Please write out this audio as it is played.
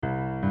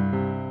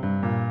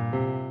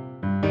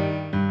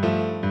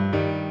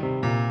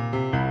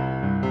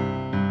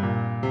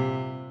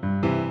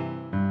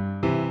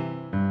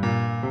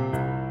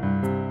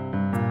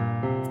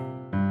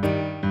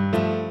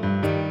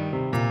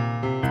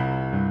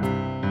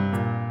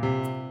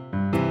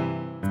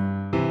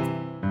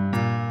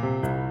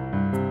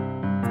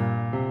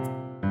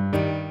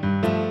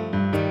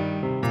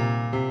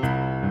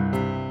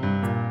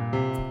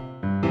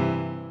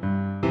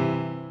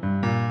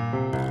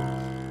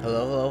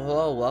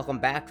Hello, welcome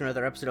back to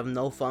another episode of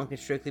No Funkin,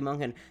 Strictly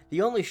Monkin,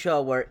 the only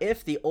show where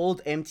if the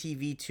old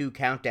MTV2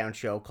 countdown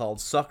show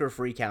called Sucker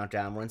Free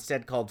Countdown were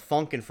instead called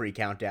Funkin Free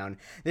Countdown,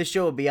 this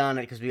show would be on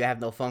it because we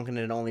have no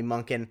Funkin and only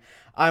Monkin.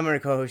 I'm your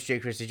co-host, Jay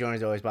Christie, joined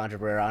as always by Andre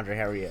Barrera. Andre,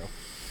 how are you?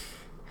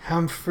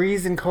 I'm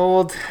freezing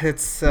cold.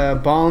 It's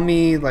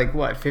balmy,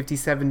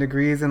 57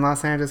 degrees in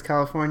Los Angeles,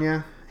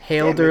 California.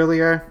 Hailed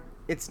earlier.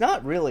 It's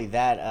not really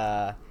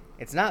that,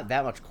 it's not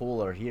that much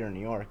cooler here in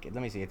New York.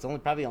 Let me see. It's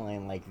probably only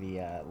in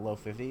the low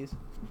 50s.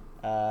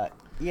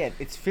 Yeah,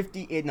 it's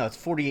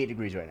 48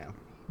 degrees right now.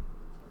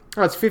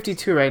 Oh, it's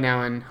 52 right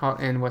now in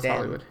West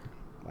Hollywood.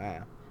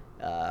 Wow.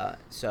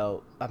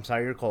 So I'm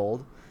sorry you're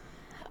cold.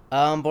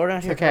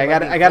 Borderline. Okay,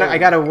 I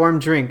got a warm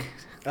drink.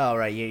 Oh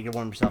right, you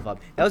warm yourself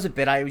up. That was a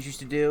bit I always used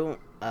to do.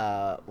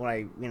 When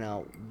I,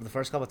 the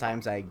first couple of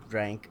times I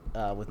drank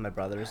with my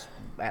brothers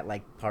at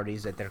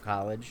parties at their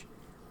college.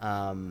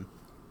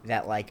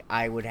 That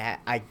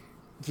I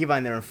keep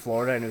on there in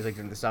Florida, and it was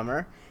during the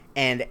summer,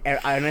 and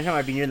anytime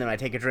I'd be near them, I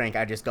take a drink,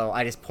 I just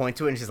point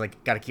to it and just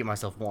gotta keep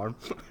myself warm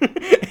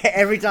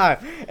every time,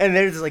 and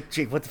they're just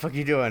Jake, what the fuck are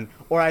you doing?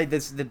 Or I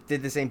did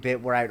the same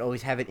bit where I'd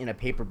always have it in a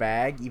paper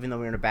bag, even though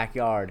we were in a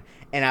backyard,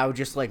 and I would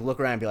just look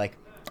around and be like,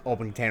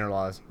 open container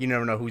laws, you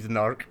never know who's the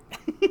narc.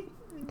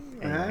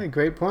 Anyway.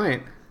 Great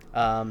point.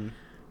 But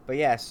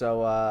yeah,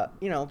 so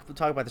we'll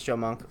talk about the show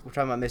Monk. We're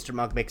talking about Mr.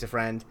 Monk Makes a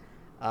Friend.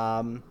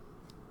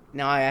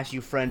 Now I ask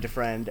you, friend to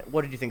friend,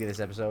 what did you think of this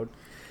episode?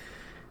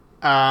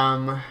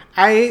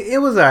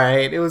 It was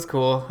alright. It was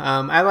cool.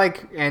 I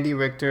like Andy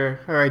Richter,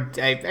 I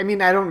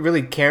mean, I don't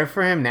really care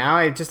for him now.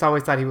 I just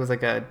always thought he was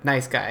a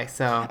nice guy.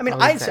 So I mean,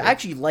 I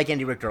actually like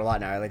Andy Richter a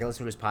lot now. I listen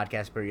to his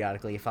podcast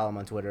periodically. I follow him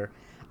on Twitter.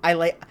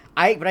 But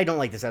I don't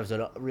like this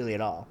episode really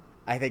at all.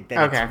 I think that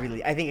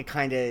I think it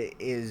kind of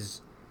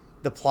is.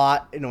 The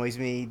plot annoys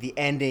me. The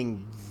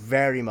ending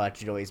very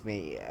much annoys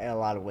me in a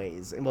lot of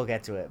ways, and we'll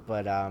get to it.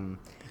 But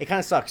it kind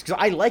of sucks because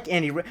I like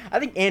Andy. I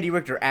think Andy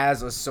Richter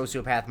as a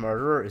sociopath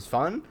murderer is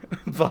fun.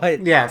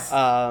 But yes,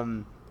 yeah,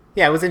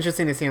 it was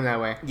interesting to see him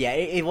that way. Yeah,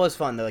 it was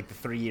fun though. The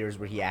 3 years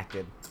where he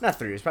acted, not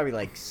 3 years,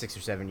 probably 6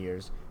 or 7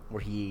 years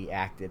where he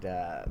acted.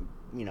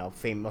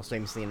 Most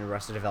famously in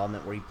Arrested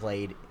Development, where he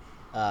played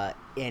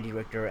Andy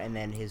Richter, and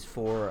then his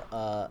four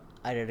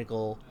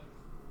identical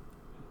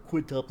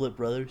quintuplet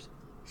brothers.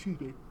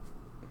 Do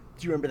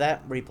you remember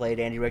that? Where he played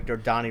Andy Richter,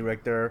 Donnie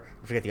Richter,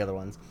 I forget the other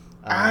ones.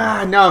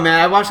 No, man.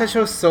 I watched that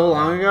show so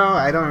long ago,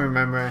 I don't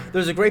remember.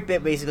 There's a great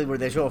bit, basically, where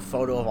they show a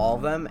photo of all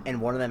of them,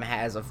 and one of them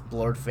has a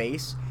blurred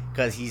face,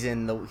 because he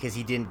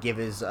didn't give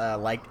his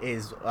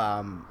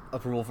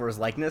approval for his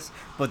likeness.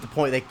 But the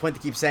point they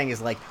keep saying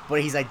is,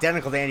 but he's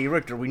identical to Andy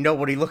Richter. We know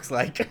what he looks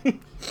like.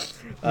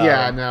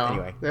 Yeah, no.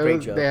 Anyway,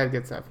 great show. They had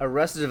good stuff.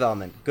 Arrested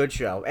Development, good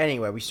show.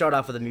 Anyway, we start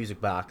off with a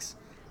music box.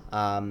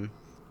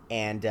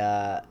 And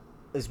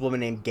this woman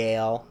named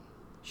Gail,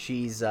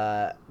 she's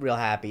real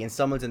happy, and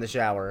someone's in the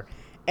shower.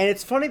 And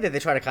it's funny that they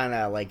try to kind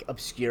of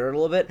obscure it a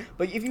little bit,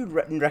 but if you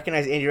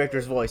recognize Andy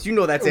Richter's voice, you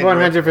know that's Andy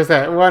 100%,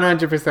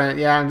 100%.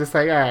 Yeah, I'm just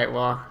all right,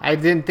 well, I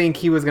didn't think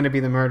he was going to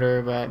be the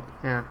murderer, but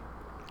yeah,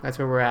 that's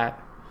where we're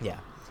at. Yeah.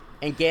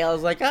 And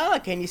Gail's like, oh,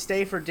 can you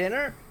stay for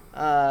dinner?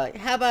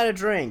 How about a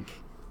drink?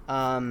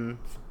 And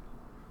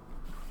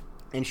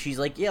she's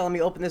like, yeah, let me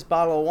open this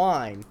bottle of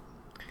wine.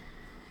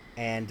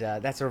 And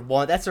that's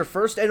her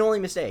first and only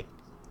mistake.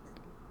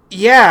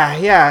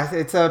 Yeah.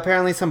 It's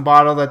apparently some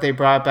bottle that they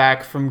brought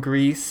back from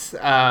Greece.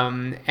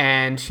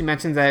 And she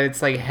mentions that it's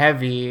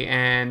heavy.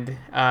 And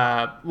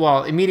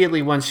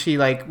immediately once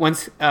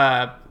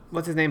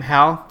what's his name,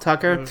 Hal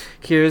Tucker,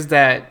 hears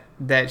that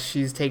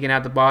she's taken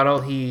out the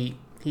bottle, he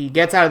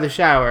gets out of the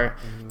shower,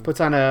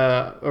 puts on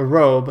a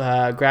robe,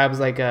 grabs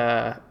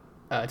a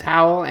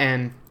towel,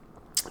 and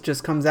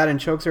just comes out and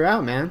chokes her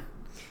out, man.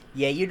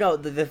 Yeah,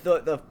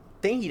 the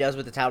thing he does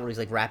with the towel where he's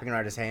wrapping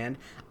around his hand,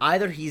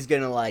 either he's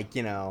gonna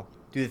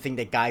do the thing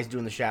that guys do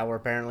in the shower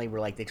apparently,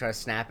 where they try to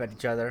snap at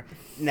each other.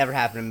 Never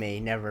happened to me.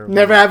 Never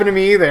happened to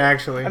me either,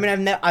 actually. I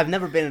mean, I've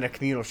never been in a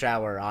communal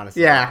shower,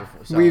 honestly. Yeah,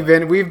 before, so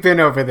we've been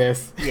over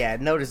this. Yeah,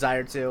 no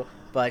desire to,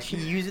 but she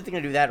uses the thing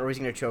to do that, or he's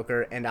gonna choke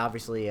her, and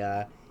obviously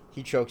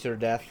he chokes her to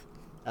death.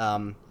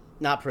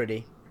 Not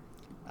pretty.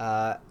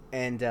 Then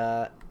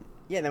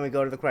we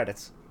go to the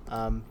credits.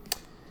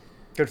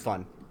 Good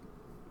fun.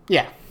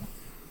 Yeah.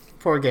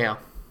 Poor Gail.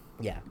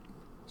 Yeah.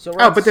 So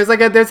but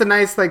there's a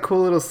nice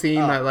cool little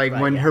scene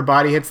when her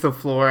body hits the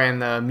floor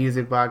and the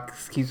music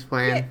box keeps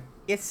playing. Yeah,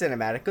 it's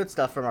cinematic. Good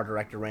stuff from our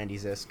director Randy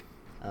Zisk.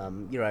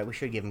 You're right. We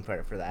should give him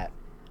credit for that.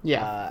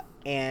 Yeah.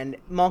 And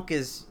Monk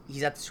he's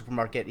at the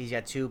supermarket. He's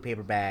got 2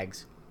 paper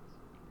bags.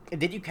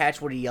 Did you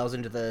catch what he yells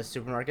into the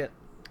supermarket?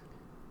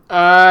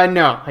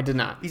 No, I did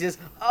not. He says,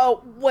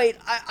 "Oh wait,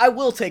 I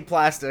will take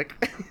plastic."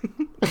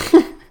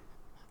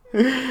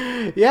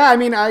 Yeah, I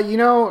mean,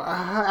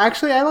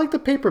 actually, I like the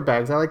paper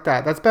bags. I like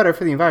that. That's better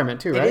for the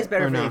environment, too, right? It is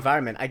better for the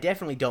environment. I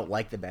definitely don't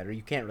like the better.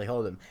 You can't really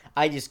hold them.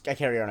 I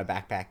carry around a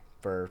backpack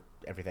for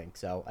everything,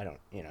 so I don't,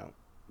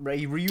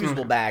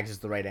 reusable bags is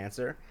the right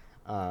answer.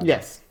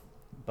 Yes.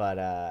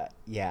 But,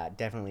 yeah,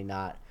 definitely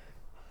not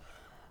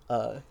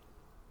I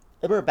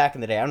remember back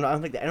in the day. I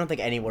don't think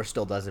anywhere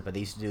still does it, but they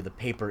used to do the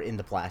paper in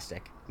the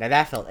plastic. Now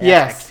that felt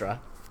extra.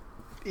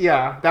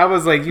 Yeah, that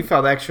was like you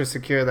felt extra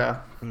secure though.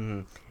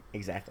 Mm-hmm.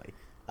 Exactly.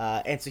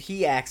 And so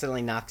he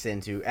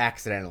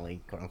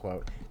accidentally, quote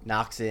unquote,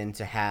 knocks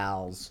into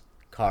Hal's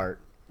cart.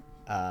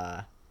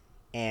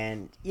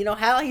 And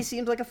Hal, he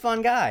seems like a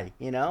fun guy.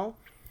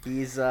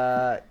 He's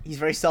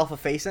very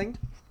self-effacing.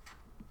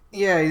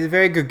 Yeah, he's a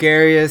very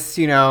gregarious,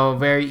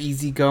 very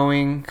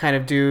easygoing kind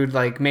of dude.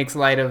 Like makes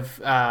light of,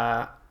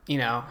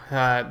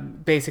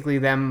 basically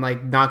them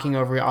like knocking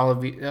over all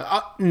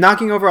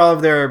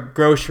of their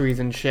groceries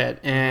and shit.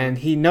 And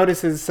he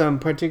notices some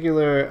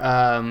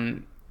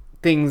particular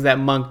things that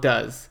Monk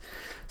does.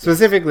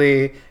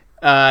 Specifically,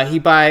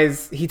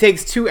 he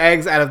takes 2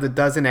 eggs out of the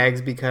dozen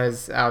eggs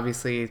because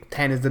obviously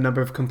 10 is the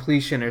number of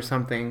completion or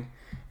something.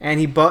 And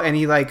he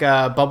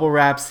bubble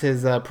wraps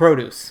his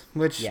produce,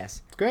 which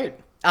is great.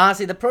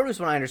 Honestly, the produce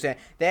one I understand.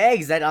 The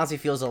eggs, that honestly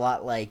feels a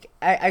lot like...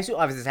 I assume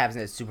obviously this happens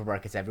at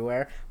supermarkets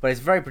everywhere, but it's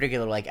very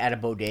particular, like at a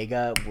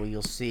bodega where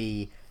you'll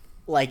see,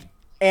 like,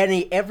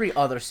 every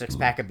other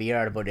 6-pack of beer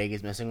at a bodega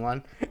is missing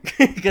one.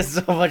 Because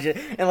so much...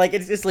 And, like,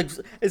 it's just, like,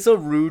 it's so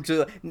rude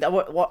to...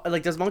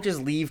 Like, does Monk just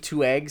leave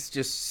 2 eggs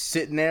just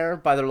sitting there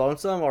by their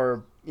lonesome?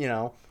 Or,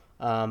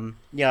 I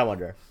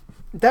wonder.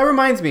 That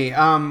reminds me,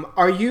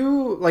 are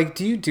you, like,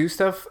 do you do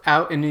stuff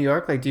out in New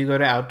York? Like, do you go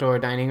to outdoor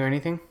dining or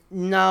anything?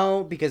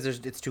 No, because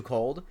it's too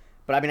cold.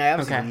 But I mean, I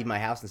obviously leave my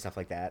house and stuff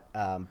like that.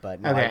 But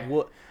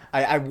no,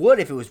 I would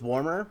if it was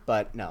warmer.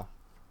 But no.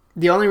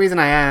 The only reason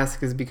I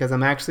ask is because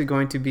I'm actually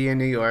going to be in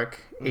New York,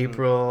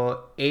 April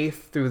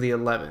 8th through the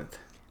 11th.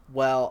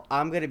 Well,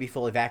 I'm going to be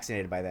fully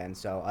vaccinated by then,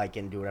 so I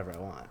can do whatever I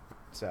want.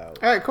 So.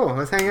 All right, cool.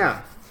 Let's hang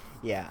out.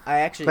 Yeah, I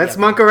actually. Let's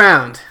monk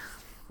around.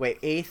 Wait,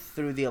 8th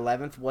through the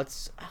 11th.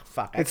 What's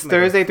fuck? It's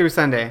Thursday through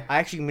Sunday. I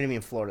actually am going to be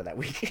in Florida that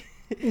week.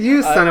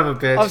 You son of a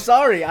bitch. I'm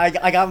sorry. I'm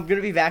going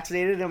to be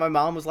vaccinated, and my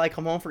mom was like,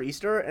 come home for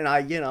Easter,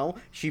 and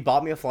she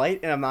bought me a flight,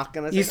 and I'm not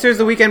going to... Easter's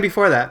the weekend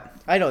before that.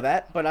 I know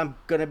that, but I'm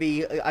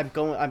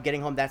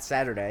getting home that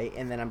Saturday,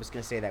 and then I'm just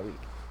going to stay that week.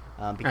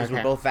 Because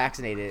we're both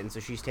vaccinated, and so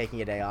she's taking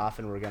a day off,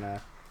 and we're going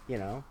to,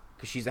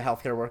 because she's a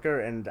healthcare worker,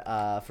 and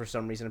for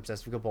some reason,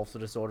 obsessive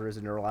compulsive disorder is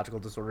a neurological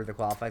disorder that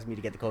qualifies me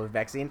to get the COVID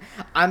vaccine.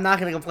 I'm not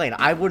going to complain.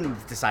 I wouldn't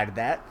have decided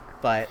that,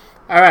 but...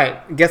 All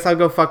right. Guess I'll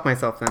go fuck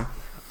myself then.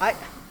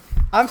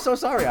 I'm so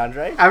sorry,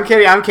 Andre. I'm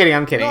kidding.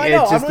 No, I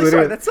know. I'm really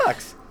sorry. That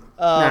sucks.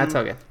 Nah, it's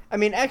all good. I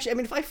mean,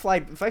 if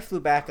I flew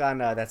back on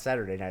that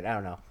Saturday night, I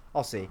don't know.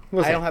 I'll see.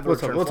 I don't have a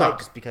return flight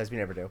just because we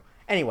never do.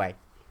 Anyway,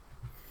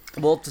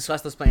 we'll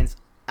discuss those plans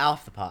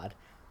off the pod.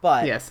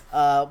 But yes,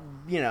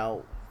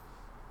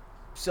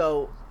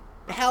 so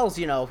Hal's,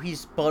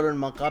 he's buttering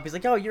Monk up. He's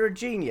like, "Oh, you're a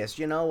genius.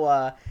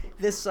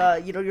 This,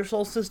 your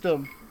soul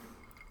system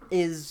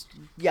is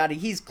yada."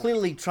 He's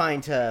clearly trying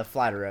to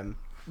flatter him,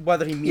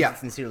 whether he means it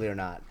sincerely or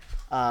not.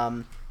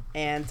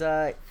 And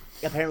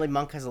apparently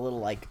Monk has a little,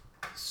 like,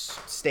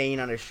 stain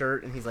on his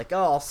shirt, and he's like,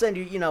 oh, I'll send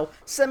you,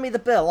 send me the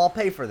bill, I'll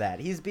pay for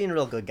that. He's being a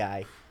real good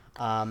guy.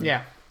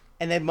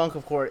 And then Monk,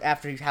 of course,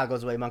 after Hal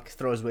goes away, Monk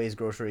throws away his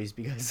groceries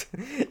because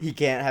he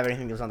can't have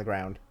anything that was on the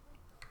ground.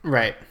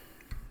 Right.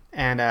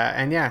 And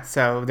yeah,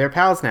 so they're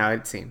pals now,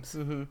 it seems.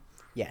 Mm-hmm.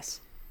 Yes.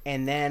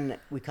 And then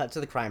we cut to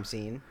the crime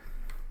scene,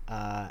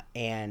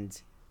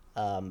 and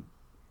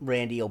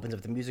Randy opens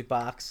up the music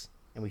box,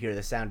 and we hear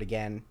the sound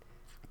again.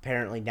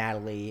 Apparently,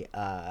 Natalie,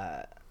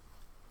 her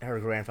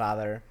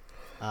grandfather,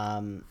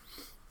 sang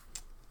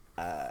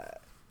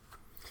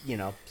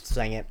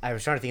it. I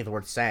was trying to think of the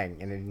word sang,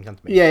 and it didn't come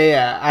to me.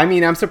 Yeah. I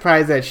mean, I'm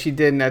surprised that she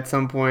didn't at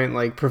some point,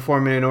 like,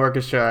 perform in an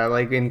orchestra,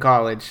 like, in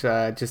college,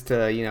 just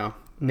to,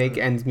 make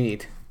ends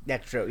meet.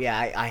 That's true. Yeah,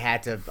 I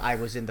had to. I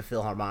was in the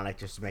Philharmonic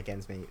just to make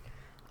ends meet.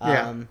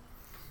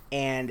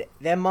 And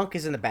then Monk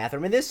is in the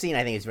bathroom. In this scene,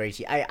 I think it's very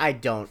cheap. I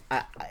don't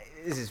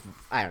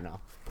know.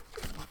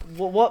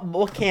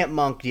 What can't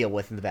Monk deal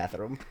with in the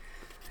bathroom?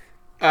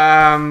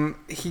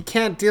 He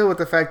can't deal with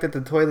the fact that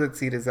the toilet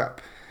seat is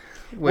up.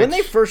 When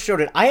they first showed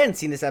it, I hadn't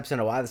seen this episode in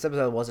a while. This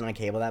episode wasn't on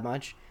cable that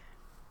much.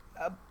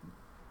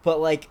 But,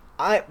 like,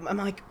 I'm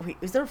like, wait,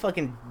 is there a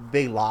fucking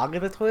big log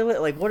in the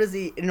toilet? Like, what is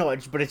he... No,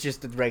 but it's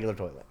just a regular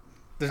toilet.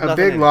 There's a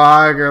big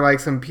log or, like,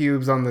 some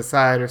pubes on the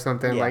side or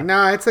something. Yeah. Like,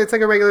 no, it's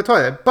like a regular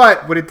toilet.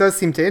 But what it does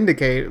seem to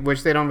indicate,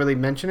 which they don't really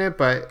mention it,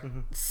 but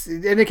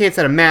it indicates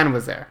that a man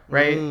was there,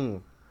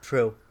 right?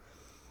 True.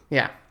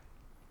 Yeah.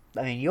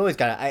 I mean, you always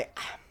gotta...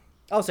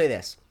 I'll say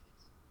this.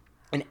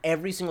 In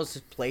every single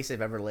place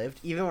I've ever lived,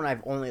 even when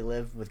I've only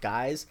lived with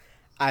guys,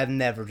 I've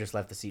never just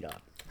left the seat on.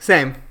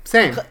 Same.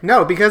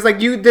 No, because, like,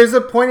 there's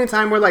a point in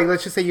time where, like,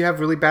 let's just say you have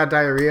really bad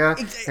diarrhea, and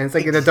it's,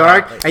 like, in the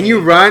dark, and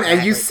you run,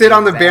 and you sit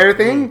on the bare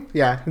thing.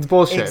 Yeah, it's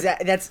bullshit.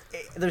 Exactly.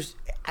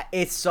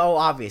 It's so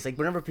obvious. Like,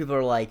 whenever people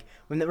are like,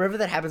 whenever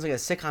that happens, like, a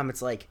sitcom,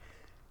 it's like,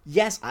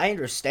 yes, I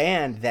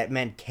understand that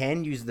men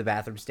can use the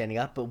bathroom standing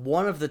up, but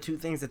one of the two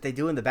things that they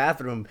do in the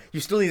bathroom,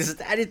 you still need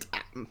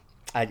to...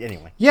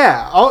 Anyway.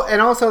 Yeah,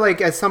 and also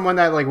like as someone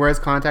that like wears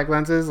contact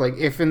lenses, like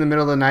if in the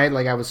middle of the night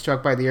like I was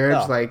struck by the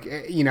urge, like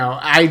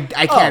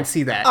I can't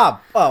see that.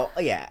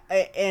 Yeah,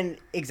 and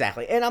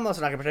exactly. And I'm also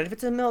not gonna pretend if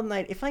it's in the middle of the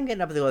night. If I'm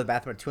getting up to go to the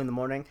bathroom at 2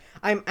 a.m,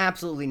 I'm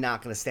absolutely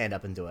not gonna stand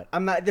up and do it.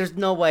 I'm not. There's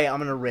no way I'm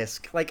gonna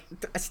risk. Like,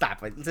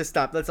 stop. Just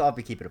stop. Let's all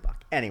be keeping it a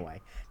buck.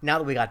 Anyway, now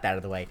that we got that out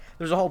of the way,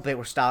 there's a whole bit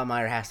where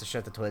Stoudemire has to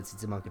shut the toilet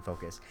seat so Monk can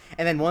focus,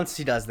 and then once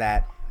he does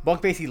that,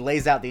 Monk basically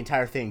lays out the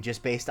entire thing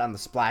just based on the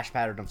splash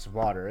pattern of some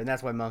water, and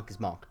that's why Monk is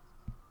Monk.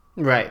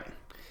 Right.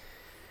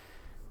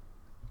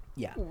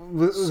 Yeah.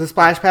 The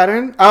splash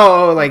pattern?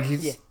 Oh, like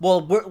he's... Yeah.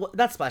 Well,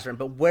 not splash pattern,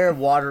 but where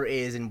water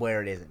is and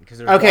where it isn't.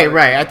 Okay,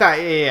 right. I thought,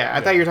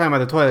 I thought you were talking about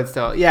the toilet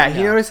still. Yeah,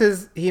 he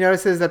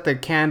notices that the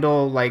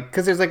candle, like,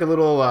 because there's like a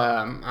little,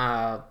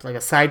 like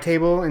a side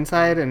table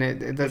inside, and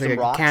it does like a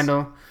rocks?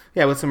 Candle.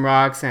 Yeah, with some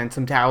rocks and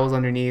some towels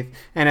underneath.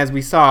 And as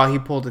we saw, he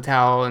pulled a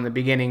towel in the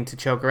beginning to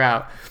choke her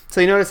out.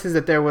 So he notices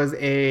that there was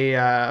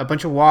a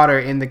bunch of water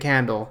in the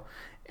candle.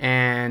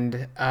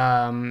 And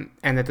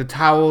that the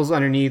towels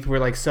underneath were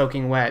like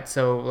soaking wet,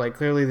 so like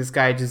clearly this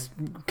guy just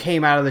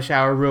came out of the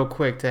shower real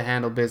quick to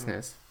handle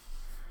business.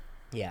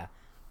 Yeah,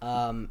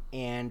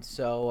 and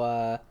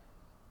so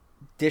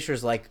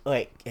Disher's like,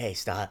 hey,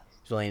 stop!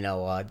 Just let you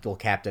know, little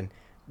captain,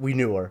 we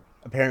knew her.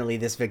 Apparently,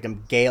 this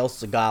victim, Gail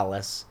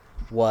Segalis,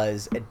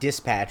 was a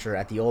dispatcher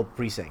at the old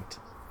precinct.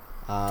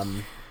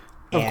 Of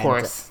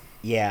course.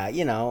 Yeah,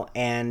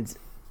 and.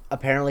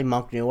 Apparently,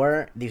 Monk knew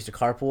her. They used to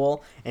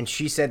carpool, and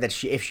she said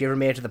that if she ever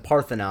made it to the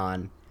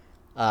Parthenon,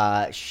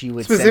 she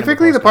would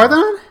specifically the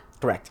Parthenon.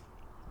 Correct.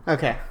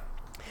 Okay.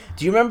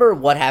 Do you remember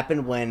what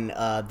happened when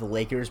the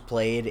Lakers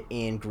played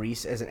in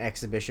Greece as an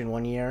exhibition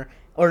one year?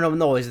 Or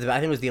no, I think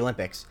it was the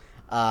Olympics.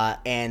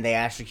 And they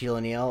asked Shaquille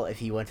O'Neal if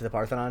he went to the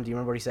Parthenon. Do you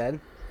remember what he said?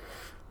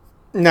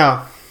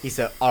 No. He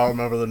said, "I don't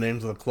remember the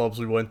names of the clubs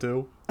we went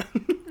to."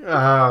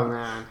 Oh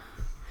man.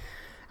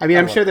 I mean,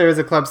 I'm sure there is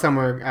a club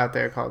somewhere out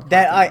there called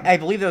that. I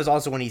believe that was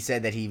also when he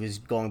said that he was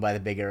going by the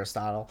Big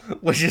Aristotle,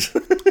 which is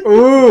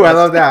ooh, I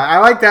love that. I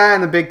like that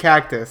and the Big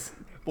Cactus.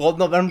 Well,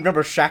 no,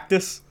 remember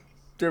Shactus?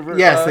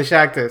 Yes, the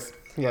Shactus.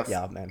 Yes.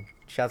 Yeah, man.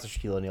 Shouts to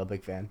Shaquille O'Neal,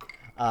 big fan.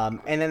 And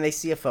then they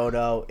see a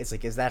photo. It's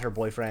like, is that her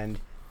boyfriend?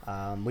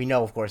 We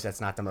know, of course, that's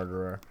not the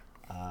murderer.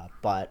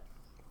 But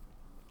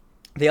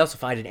they also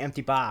find an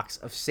empty box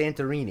of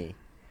Santorini,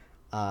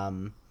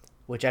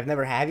 which I've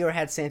never had. Have you ever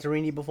had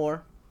Santorini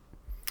before?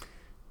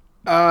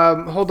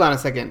 Hold on a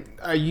second.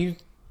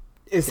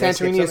 Is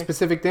Santorini a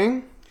specific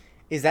thing?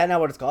 Is that not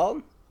what it's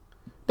called?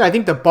 No, I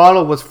think the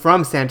bottle was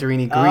from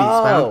Santorini, Greece.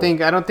 But I don't think.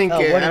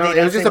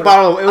 It was just a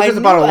bottle. It was just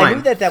a bottle of wine.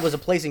 I knew that was a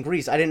place in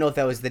Greece. I didn't know if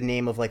that was the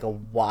name of like a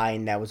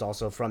wine that was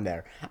also from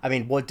there. I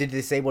mean, what did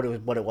they say? What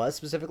it was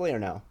specifically, or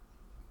no?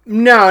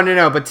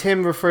 No. But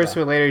Tim refers to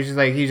it later. He's just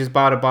like he just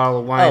bought a bottle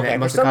of wine. That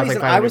must have cost like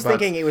 $500. I was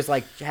thinking it was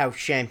like how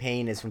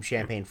champagne is from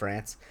Champagne,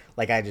 France.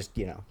 Like I just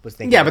was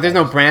thinking. Yeah, but there's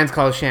no brands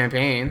called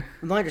champagne.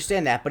 Well, I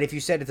understand that, but if you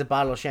said it's a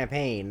bottle of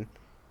champagne.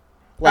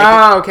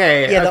 Like,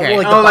 okay. Yeah. Okay.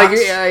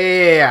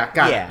 Yeah.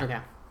 Got it. Okay.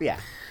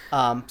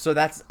 Yeah. So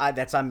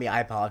that's on me. I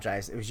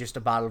apologize. It was just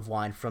a bottle of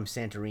wine from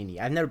Santorini.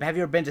 Have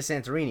you ever been to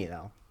Santorini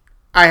though?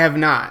 I have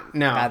not.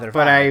 No.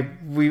 But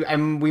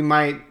we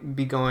might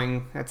be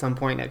going at some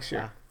point next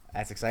year. Yeah,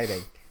 that's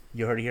exciting.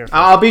 You heard it here.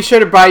 I'll be sure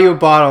to buy you a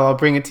bottle. I'll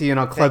bring it to you and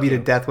I'll club you to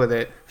death with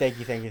it. Thank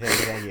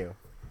you.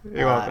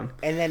 You're welcome.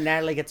 And then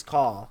Natalie gets a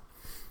call,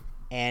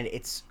 and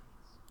it's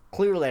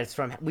clearly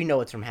we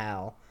know it's from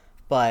Hal,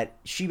 but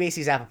she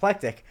basically is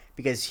apoplectic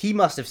because he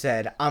must have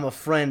said, "I'm a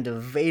friend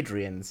of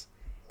Adrian's,"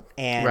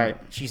 and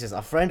she says,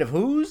 "A friend of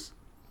whose?"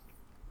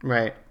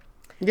 Right.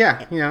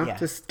 Yeah,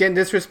 just getting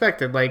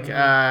disrespected. Like,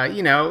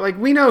 like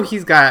we know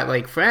he's got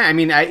like friends. I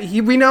mean,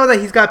 we know that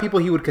he's got people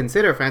he would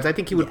consider friends. I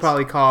think he would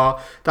probably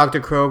call Dr.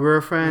 Kroger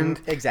a friend.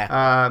 Exactly.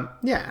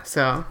 Yeah.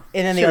 So.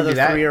 And then the other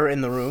three are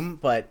in the room,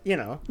 but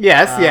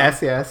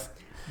Yes.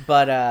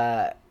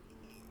 But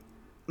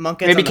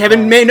Monk. Maybe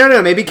Kevin.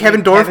 Maybe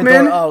Kevin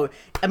Dorfman.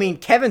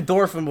 Kevin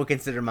Dorfman would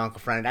consider Monk a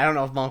friend. I don't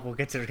know if Monk will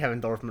consider Kevin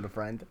Dorfman a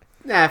friend.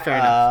 Nah, fair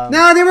enough.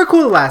 No, they were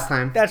cool last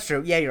time. That's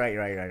true. Yeah, you're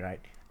right.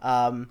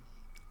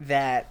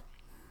 That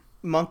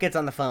Monk gets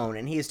on the phone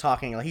and he's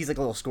talking. He's like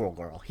a little squirrel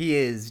girl.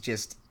 He's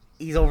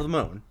over the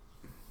moon.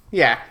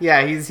 Yeah.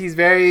 He's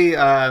very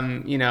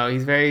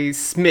he's very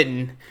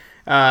smitten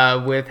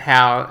with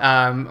Hal.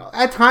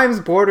 At times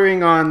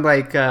bordering on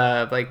like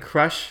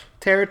crush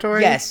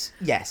territory.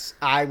 Yes.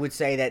 I would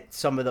say that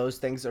some of those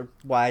things are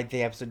why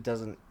the episode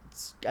doesn't.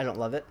 I don't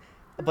love it.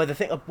 But the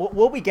thing,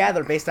 what we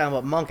gather based on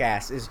what Monk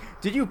asked is,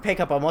 did you pick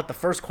up on what the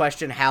first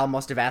question Hal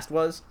must have asked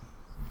was?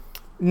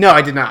 No,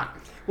 I did not.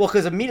 Well,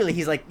 because immediately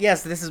he's like,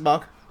 "Yes, this is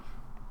Monk.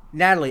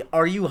 Natalie,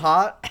 are you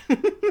hot?"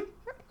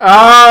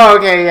 Oh,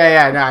 okay,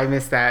 yeah. No, I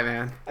missed that,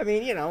 man. I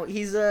mean,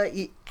 he's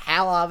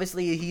Hal.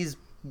 Obviously, he's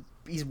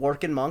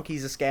working Monk.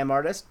 He's a scam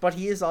artist, but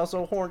he is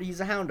also horny. He's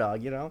a hound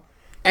dog,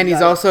 And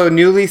he's also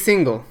newly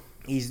single.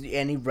 He's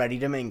ready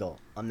to mingle.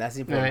 That's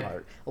the important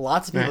part.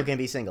 Lots of people can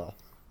be single.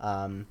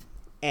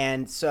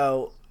 And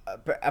so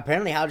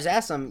apparently, Hal just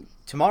asked him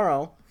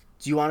tomorrow,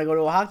 "Do you want to go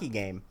to a hockey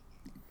game?"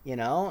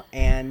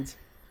 and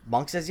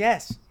Monk says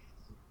yes.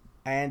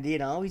 And, he's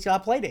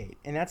got a play date,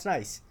 and that's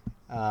nice.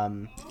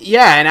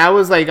 Yeah, and I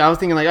was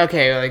thinking like,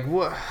 okay, like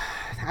what?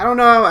 I don't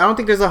know. I don't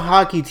think there's a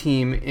hockey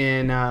team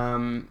in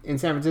San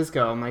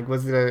Francisco. I'm like,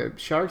 was it a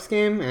Sharks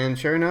game? And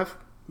sure enough,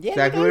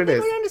 exactly what it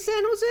is. They go down to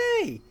San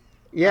Jose.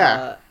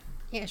 Yeah.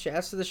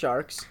 Shouts to the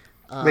Sharks.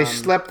 They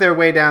schlepped their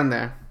way down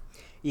there.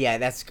 Yeah,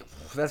 that's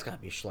gotta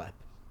be a schlep.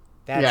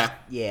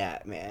 Yeah,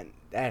 man,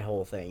 that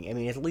whole thing. I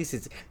mean, at least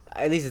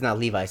it's not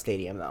Levi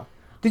Stadium though.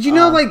 Did you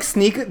know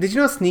Did you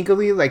know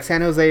sneakily like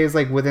San Jose is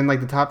like within like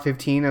the top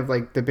 15 of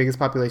like the biggest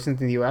populations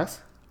in the U.S.?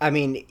 I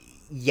mean,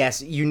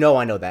 yes, I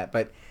know that,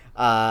 but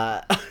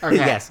okay.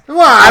 Yes.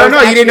 Well, I don't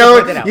know. You didn't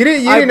know. You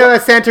didn't know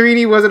that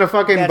Santorini wasn't a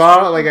fucking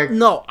ball.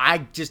 No,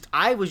 I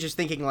was just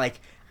thinking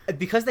like.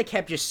 Because they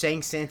kept just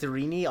saying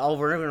Santorini all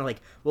over and over,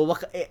 like, well,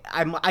 what?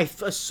 I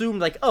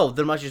assumed like, oh,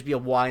 there must just be a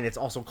wine that's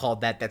also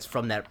called that. That's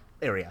from that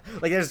area.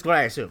 Like that's what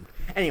I assumed.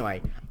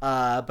 Anyway,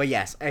 but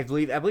yes, I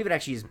believe it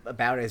actually is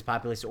about as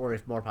populous, or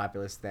if more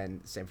populous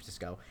than San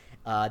Francisco.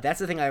 That's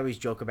the thing I always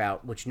joke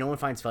about, which no one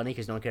finds funny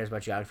because no one cares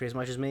about geography as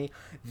much as me.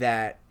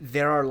 That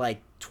there are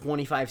like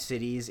 25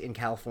 cities in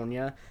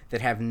California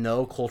that have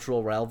no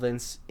cultural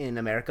relevance in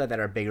America that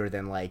are bigger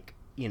than like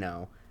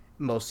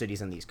most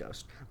cities on the East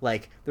Coast.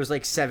 Like, there's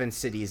like 7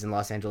 cities in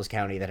Los Angeles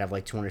County that have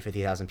like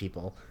 250,000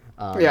 people.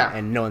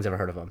 And no one's ever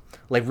heard of them.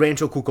 Like,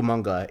 Rancho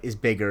Cucamonga is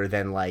bigger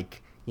than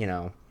like,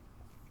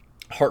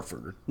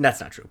 Hartford.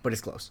 That's not true, but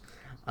it's close.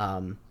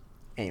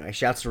 Anyway,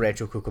 shouts to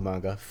Rancho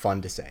Cucamonga.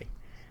 Fun to say.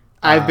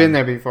 I've been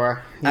there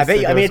before. I bet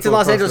you. I mean, it's in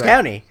Los Angeles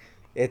County.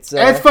 It's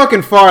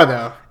fucking far,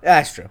 though.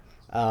 That's true.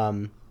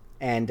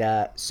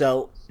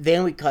 So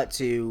then we cut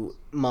to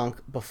Monk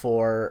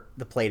before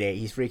the play date.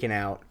 He's freaking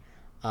out.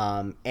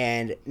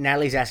 And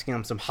Natalie's asking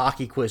him some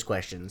hockey quiz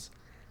questions.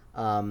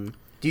 Do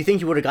you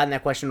think you would have gotten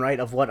that question right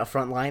of what a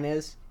front line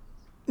is?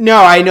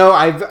 No, I know.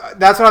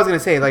 That's what I was gonna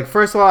say. Like,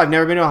 first of all, I've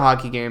never been to a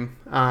hockey game.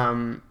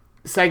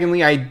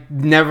 Secondly,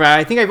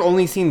 I think I've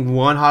only seen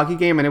one hockey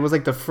game, and it was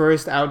like the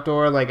first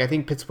outdoor, like I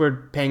think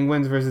Pittsburgh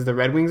Penguins versus the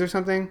Red Wings or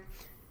something.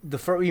 The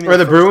Bruins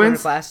Winter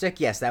Classic?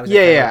 Yes, that was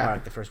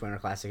the first Winter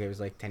Classic. It was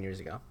like 10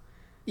 years ago.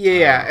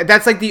 Yeah,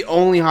 that's like the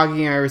only hockey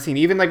game I've ever seen.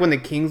 Even like when the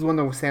Kings won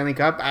the Stanley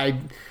Cup,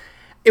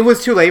 it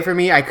was too late for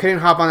me. I couldn't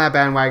hop on that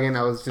bandwagon.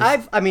 I was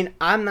just.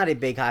 I'm not a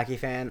big hockey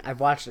fan. I've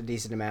watched a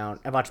decent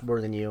amount. I've watched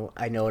more than you.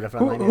 I know what a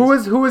front line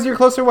is. Who was your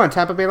closer one?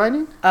 Tampa Bay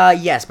Lightning?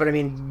 Yes, but I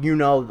mean,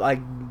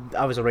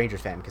 I was a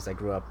Rangers fan because I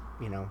grew up,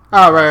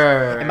 Oh,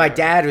 right. And my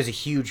dad was a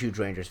huge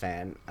Rangers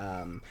fan.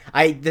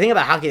 The thing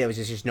about hockey that was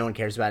just no one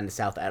cares about in the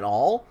South at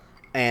all,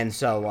 and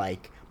so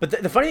like, but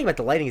the funny thing about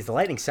the Lightning is the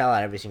Lightning sell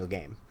out every single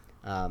game,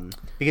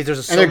 because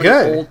there's so many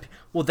old.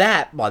 Well,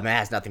 that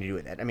has nothing to do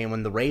with it. I mean,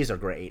 when the Rays are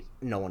great,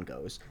 no one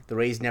goes. The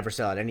Rays never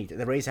sell out anything.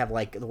 The Rays have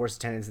like the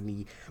worst attendance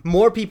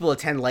more people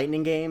attend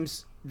Lightning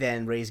games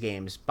than Rays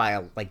games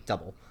by like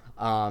double.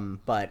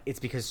 But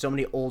it's because so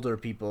many older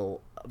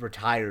people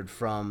retired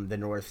from the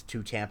North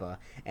to Tampa,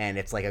 and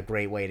it's like a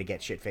great way to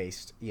get shit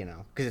faced,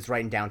 because it's right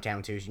in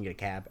downtown too, so you can get a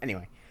cab.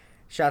 Anyway,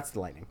 shouts to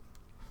the Lightning.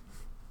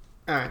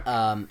 All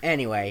right.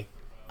 Anyway,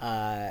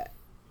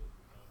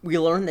 we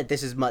learned that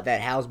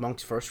that Hal's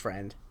Monk's first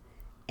friend,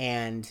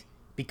 and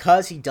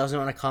because he doesn't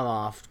want to come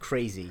off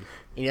crazy,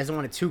 he doesn't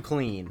want it too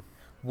clean.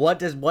 What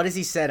does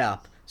he set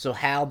up so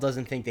Hal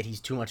doesn't think that he's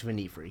too much of a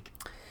neat freak?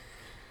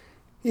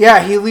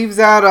 Yeah, he leaves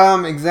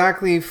out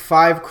exactly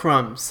 5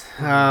 crumbs,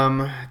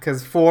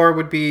 because 4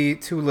 would be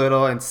too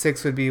little and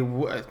 6 would be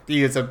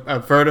he is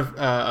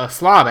a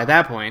slob at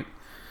that point.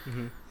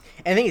 Mm-hmm.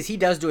 And the thing is, he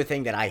does do a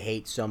thing that I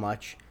hate so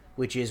much,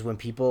 which is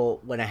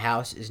when a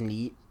house is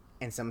neat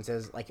and someone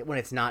says, like, when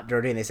it's not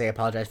dirty and they say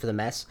apologize for the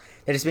mess,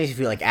 that just makes me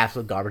feel like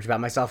absolute garbage about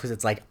myself, because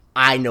it's like,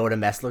 I know what a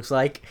mess looks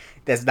like.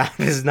 This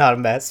is not a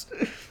mess.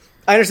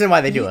 I understand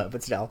why they do it,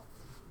 but still.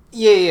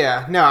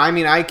 Yeah. No, I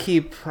mean, I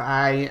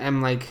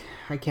am like,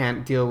 I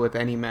can't deal with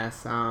any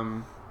mess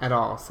at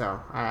all, so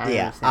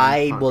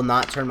I will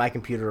not turn my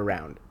computer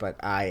around, but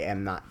I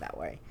am not that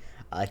way.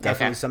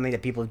 Definitely something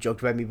that people have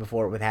joked about me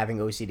before with having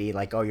OCD,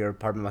 like, oh, your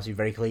apartment must be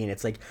very clean.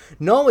 It's like,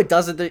 no, it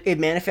doesn't. It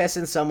manifests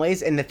in some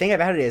ways, and the thing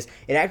about it is,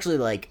 it actually,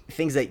 like,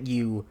 things that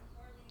you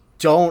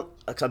don't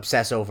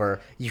obsess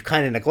over, you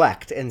kind of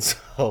neglect. And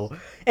so,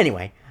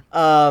 anyway,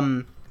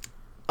 also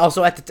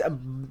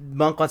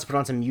Monk wants to put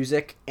on some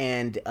music,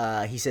 and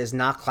he says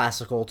not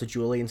classical to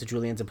Julian, so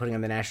Julian's putting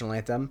on the national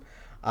anthem.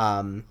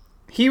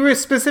 He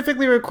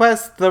specifically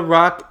requests the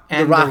rock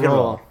and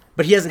roll.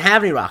 But he doesn't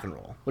have any rock and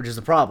roll, which is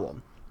the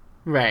problem.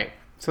 Right.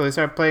 So they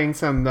start playing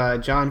some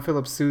John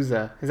Philip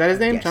Sousa. Is that his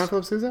name? Yes. John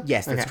Philip Sousa?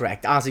 Yes, that's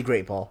correct. Honestly,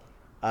 great, Paul.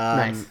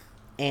 Nice.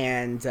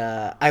 And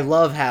I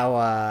love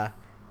how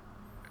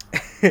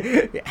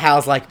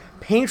Hal's like,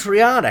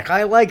 patriotic.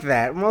 I like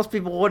that. Most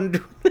people wouldn't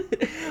do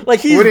it.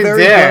 Like, he's wouldn't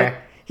very dare. good.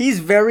 He's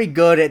very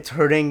good at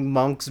turning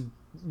Monk's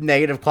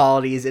negative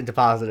qualities into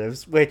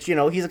positives, which,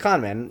 he's a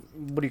con man.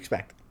 What do you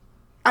expect?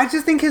 I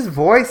just think his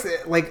voice,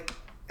 like,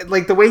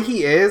 like the way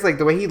he is, like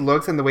the way he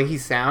looks and the way he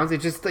sounds, it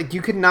just like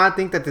you could not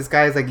think that this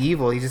guy is like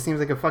evil. He just seems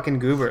like a fucking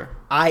goober.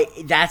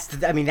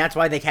 That's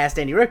why they cast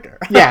Andy Richter.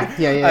 Yeah.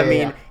 I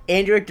mean,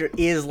 Andy Richter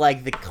is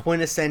like the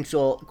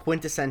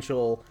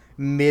quintessential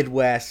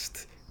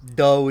Midwest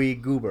doughy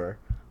goober.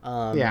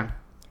 Yeah.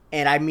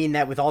 And I mean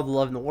that with all the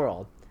love in the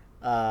world.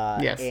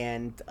 Yes.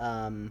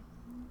 And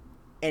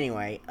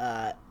anyway,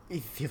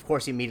 of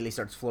course, he immediately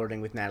starts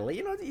flirting with Natalie.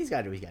 You know, he's got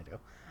to do what he's got to do.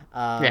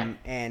 Yeah.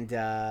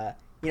 And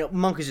you know,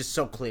 Monk is just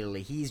so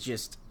clearly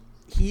he's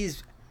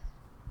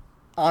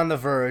on the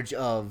verge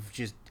of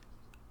just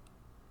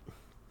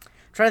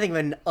trying to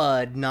think of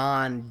a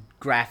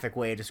non-graphic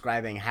way of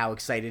describing how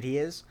excited he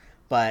is.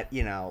 But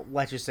you know,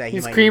 let's just say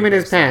he's creaming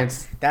his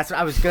pants. That's what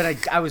I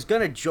was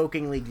gonna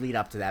jokingly lead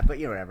up to that, but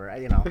you know, whatever.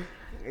 You know,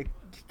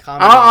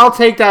 I'll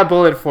take that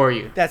bullet for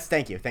you.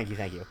 Thank you.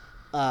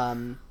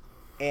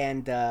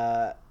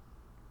 And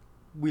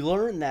we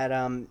learned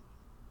that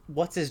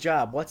what's his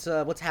job? What's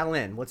Hal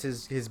in? What's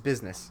his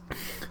business?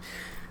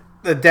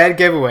 The dead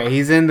giveaway.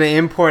 He's in the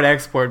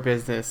import-export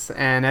business,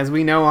 and as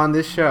we know on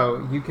this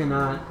show, you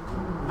cannot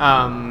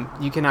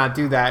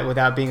do that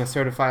without being a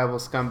certifiable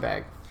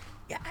scumbag.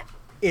 Yeah,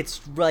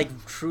 it's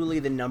like truly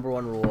the number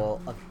one rule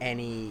of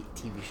any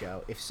TV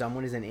show. If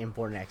someone is in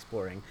import and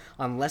exporting,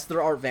 unless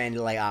they're art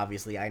vandalay,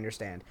 obviously I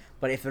understand,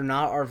 but if they're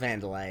not art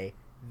vandalay,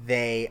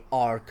 they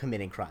are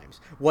committing crimes.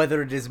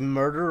 Whether it is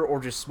murder or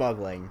just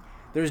smuggling,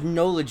 there's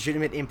no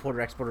legitimate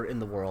importer exporter in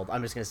the world.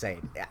 I'm just gonna say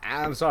it.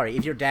 I'm sorry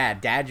if your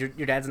dad's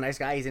a nice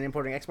guy. He's an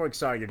importing exporting.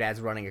 Sorry, your dad's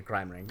running a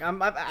crime ring.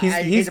 I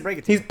hate to break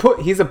it to you.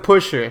 He's a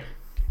pusher.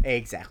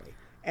 Exactly.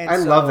 And I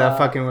love that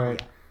fucking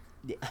word.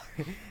 Yeah.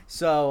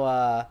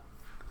 So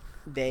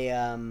they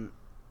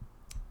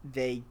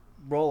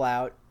roll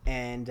out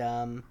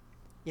and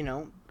you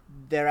know,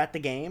 they're at the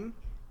game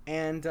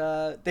and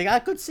they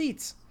got good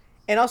seats.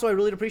 And also, I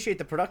really appreciate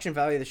the production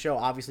value of the show.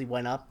 Obviously,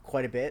 went up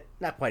quite a bit.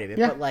 Not quite a bit,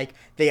 but like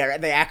they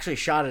actually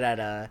shot it at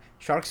a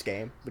Sharks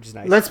game, which is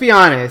nice. Let's be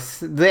honest.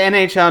 The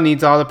NHL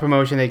needs all the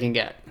promotion they can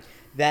get.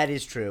 That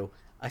is true,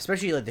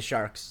 especially like the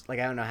Sharks. Like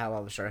I don't know how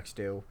well the Sharks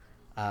do,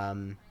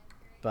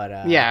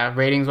 but yeah,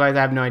 ratings wise,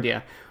 I have no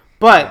idea.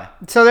 But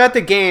so they're at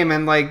the game,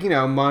 and like you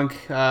know, Monk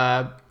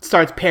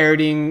starts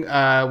parroting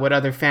what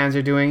other fans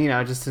are doing. You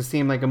know, just to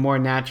seem like a more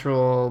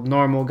natural,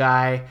 normal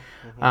guy.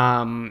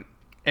 Mm-hmm.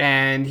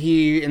 And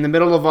he, in the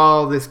middle of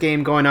all this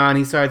game going on,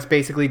 he starts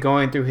basically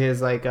going through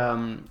his like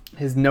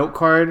his note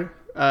card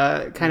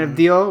kind of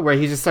deal, where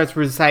he just starts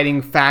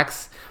reciting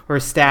facts or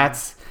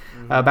stats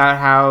about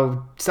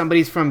how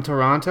somebody's from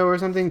Toronto or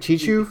something.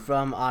 Chichu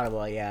from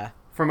Ottawa, yeah.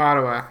 From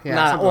Ottawa, yeah.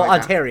 Not,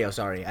 Ontario.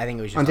 Sorry, I think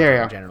it was just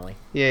Ontario generally.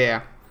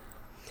 Yeah.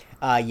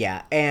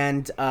 Yeah,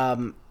 and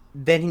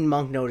then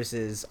Monk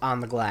notices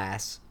on the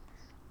glass,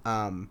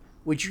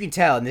 which you can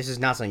tell, and this is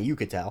not something you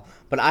could tell,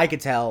 but I could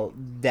tell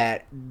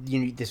that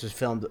this was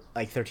filmed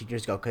like 13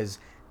 years ago because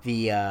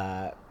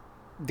the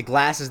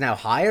glass is now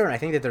higher, and I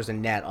think that there's a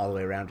net all the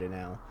way around it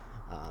now.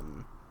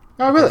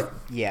 Oh, really?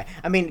 Yeah.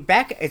 I mean,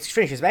 it's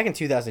strange because back in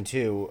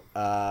 2002,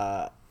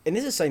 and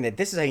this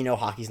is how you know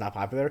hockey's not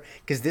popular,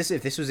 because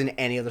if this was in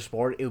any other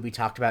sport, it would be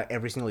talked about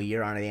every single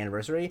year on the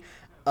anniversary.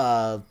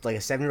 Like a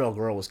 7-year-old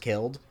girl was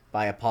killed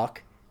by a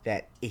puck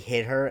that it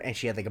hit her, and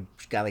she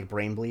got like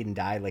brain bleed and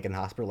died like in the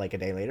hospital like a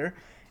day later.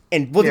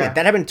 And look at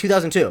that happened in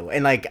 2002.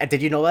 And like,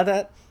 did you know about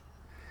that?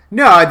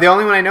 No, the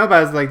only one I know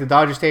about is like the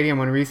Dodger Stadium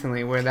one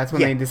recently, where that's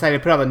when they decided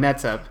to put all the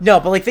nets up. No,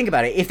 but like think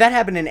about it. If that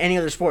happened in any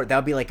other sport, that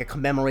would be like a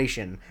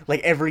commemoration, like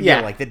every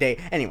year, like the day.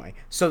 Anyway,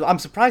 so I'm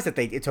surprised that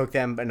it took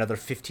them another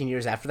 15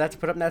 years after that to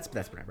put up nets, but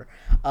that's whatever.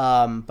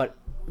 But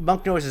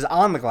Monk notices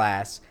on the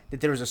glass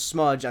that there was a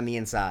smudge on the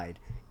inside,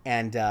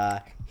 and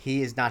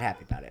he is not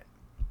happy about it.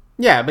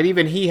 Yeah, but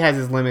even he has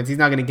his limits. He's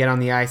not going to get on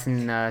the ice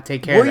and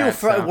take care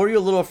of that. Were you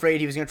a little afraid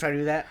he was going to try to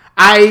do that?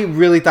 I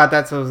really thought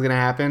that's what was going to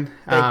happen.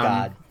 Thank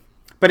God.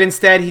 But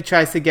instead, he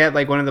tries to get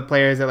like one of the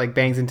players that like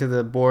bangs into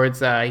the boards.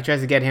 He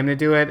tries to get him to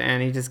do it,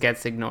 and he just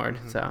gets ignored.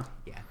 Mm-hmm. So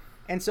yeah,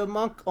 and so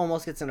Monk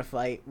almost gets in a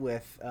fight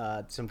with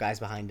some guys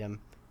behind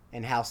him,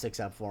 and Hal sticks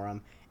up for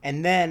him.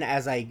 And then,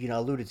 as I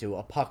alluded to,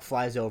 a puck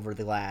flies over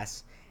the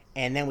glass,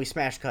 and then we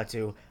smash cut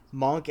to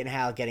Monk and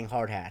Hal getting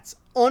hard hats.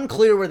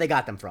 Unclear where they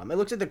got them from. It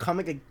looks like they're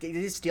coming. Did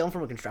they steal them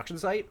from a construction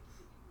site?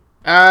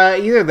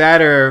 Either that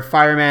or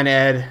Fireman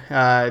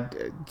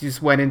Ed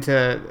just went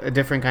into a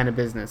different kind of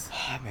business.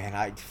 Oh, man,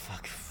 I'm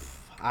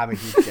a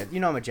huge Jets.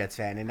 I'm a Jets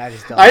fan, and I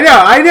just don't.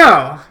 I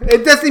know.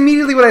 That's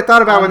immediately what I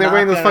thought about when they're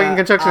wearing those fucking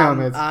construction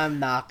helmets.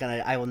 I'm not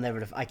gonna. I will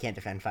never. I can't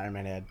defend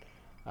Fireman Ed.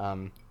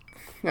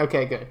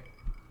 Okay, good.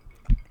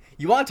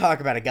 You want to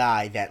talk about a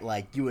guy that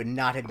like you would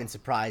not have been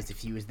surprised if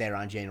he was there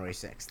on January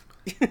 6th.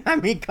 I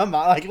mean, come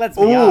on, like let's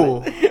be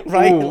honest,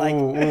 right?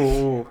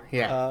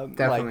 Yeah,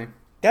 definitely. Like,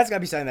 that's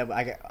gotta be something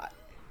that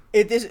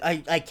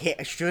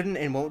I shouldn't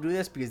and won't do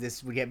this because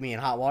this would get me in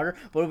hot water.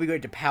 But it would be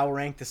great to power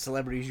rank the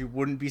celebrities you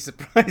wouldn't be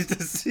surprised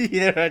to see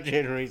there on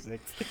January 6th.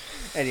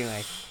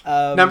 Anyway,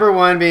 number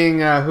one being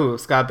who?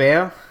 Scott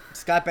Baio.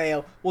 Scott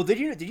Baio. Well, did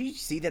you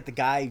see that the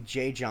guy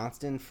Jay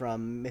Johnston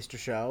from Mr.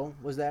 Show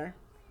was there?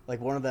 Like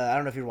one of the, I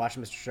don't know if you're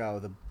watching Mr. Show,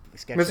 the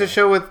sketch Mr.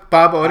 Show with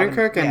Bob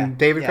Odenkirk and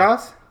David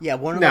Cross? Yeah,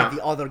 one of like,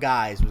 the other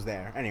guys was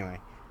there. Anyway,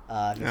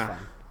 it was fun.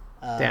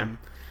 Damn.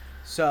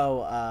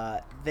 So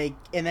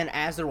and then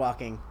as they're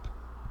walking,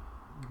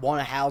 one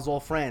of Hal's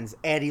old friends,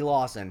 Eddie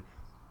Lawson,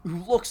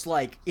 who looks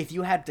like if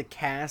you had to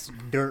cast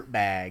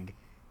Dirtbag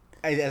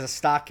as a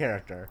stock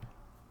character.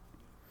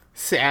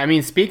 I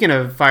mean, speaking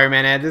of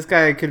Fireman Ed, this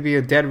guy could be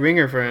a dead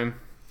ringer for him.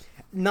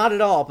 Not at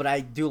all, but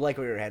I do like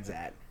where your head's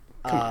at.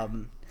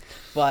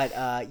 But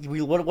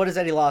what is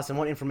Eddie Lawson?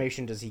 What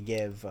information does he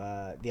give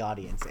the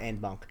audience and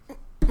Monk?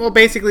 Well,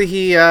 basically,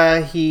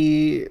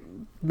 he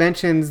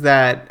mentions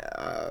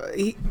that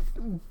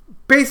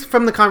based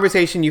from the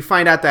conversation, you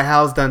find out that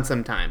Hal's done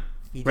some time.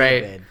 He did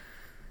a bid.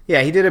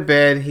 Yeah, he did a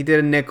bid. He did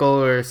a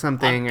nickel or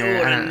something. I'm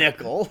doing a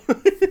nickel.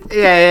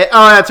 Yeah.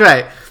 Oh, that's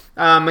right.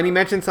 And he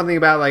mentioned something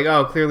about like,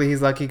 oh, clearly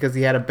he's lucky because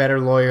he had a better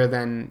lawyer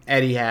than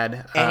Eddie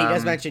had. And he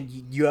does mention,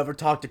 you ever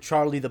talk to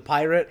Charlie the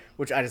Pirate,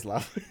 which I just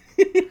love.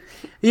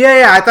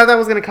 Yeah. I thought that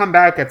was gonna come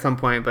back at some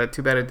point, but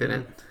too bad it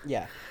didn't.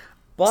 Yeah,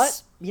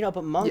 but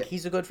Monk,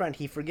 he's a good friend.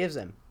 He forgives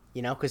him.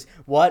 Because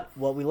what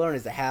we learn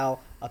is that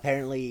Hal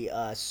apparently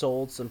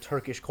sold some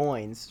Turkish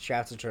coins.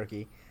 Shouts to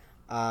Turkey.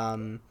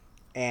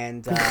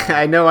 And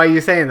I know why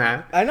you're saying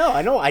that. I know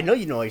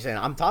you know what you're saying.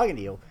 I'm talking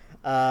to you.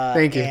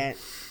 Thank you.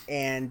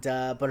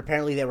 But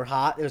apparently they were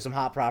hot. There was some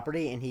hot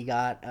property, and he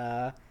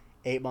got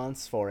 8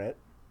 months for it.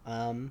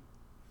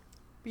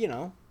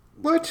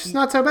 Which is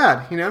not so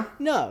bad,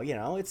 No,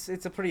 it's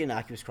a pretty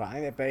innocuous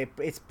crime, but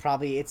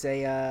it's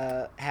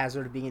a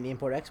hazard of being in the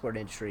import-export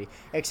industry.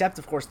 Except,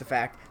 of course, the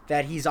fact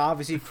that he's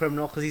obviously a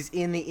criminal because he's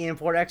in the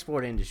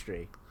import-export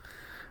industry.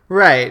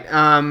 Right.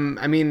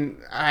 I mean,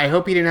 I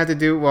hope he didn't have to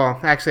do. Well,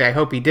 actually, I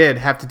hope he did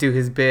have to do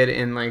his bid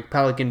in like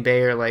Pelican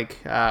Bay or like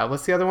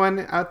what's the other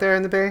one out there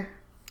in the bay?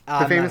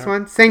 The famous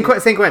one, San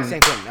Quentin. San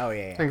Quentin. Oh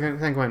yeah.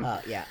 San Quentin.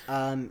 Yeah.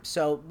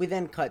 So we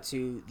then cut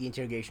to the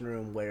interrogation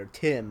room where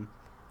Tim,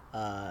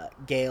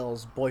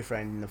 Gail's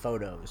boyfriend in the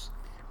photos.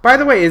 By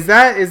the way, is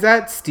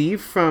that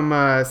Steve from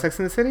Sex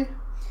and the City?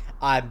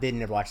 I've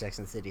never watched Sex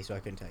and the City, so I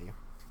couldn't tell you.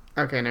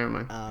 Okay, never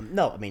mind.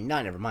 No, I mean,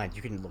 not never mind.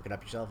 You can look it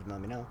up yourself and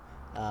let me know.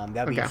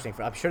 That would be interesting.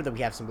 I'm sure that we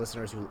have some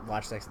listeners who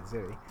watch Sex and the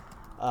City.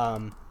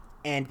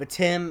 But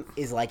Tim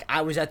is like,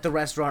 I was at the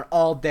restaurant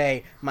all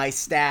day. My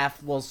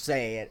staff will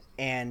say it,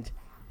 and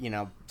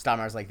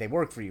Stoudemire's like, they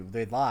work for you.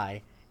 They'd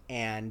lie,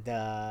 and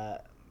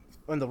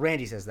when the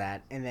Randy says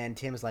that, and then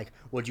Tim's like,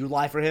 would you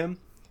lie for him?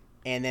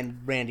 And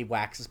then Randy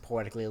waxes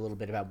poetically a little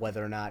bit about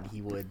whether or not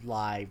he would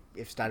lie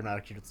if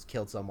Stoudemire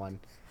killed someone,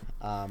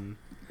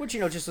 which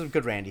just some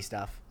good Randy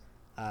stuff.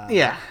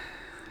 Yeah.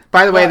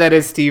 By the way, that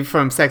is Steve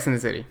from Sex and the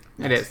City.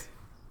 Yes. It is.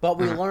 But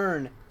we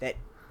learn that,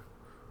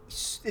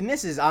 and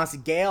this is honestly,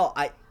 Gail,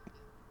 I'm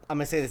going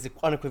to say this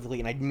unequivocally,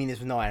 and I mean this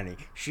with no irony,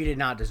 she did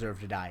not deserve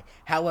to die.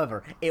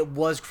 However, it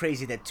was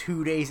crazy that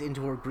 2 days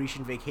into her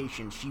Grecian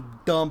vacation, she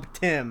dumped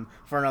him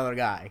for another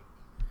guy.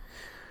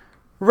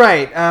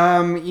 Right.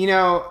 I'm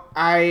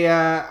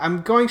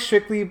going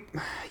strictly...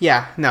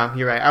 Yeah, no,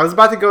 you're right. I was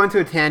about to go into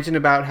a tangent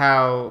about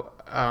how...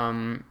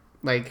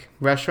 like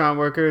restaurant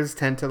workers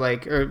tend to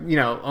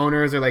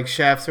owners or like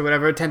chefs or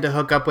whatever tend to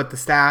hook up with the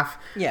staff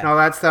and all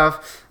that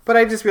stuff. But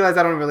I just realized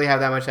I don't really have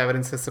that much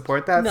evidence to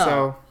support that. No.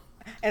 So,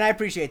 and I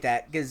appreciate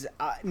that because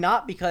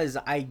not because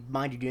I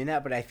mind you doing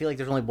that, but I feel like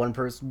there's only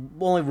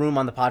only room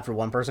on the pod for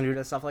one person who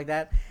does stuff like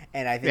that,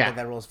 and I think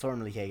that rule is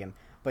firmly taken.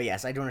 But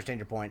yes, I do understand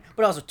your point.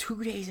 But also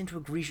 2 days into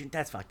a Grecian,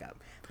 that's fucked up.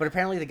 But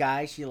apparently the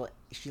guy she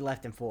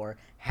left him for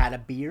had a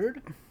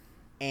beard.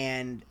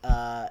 And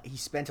he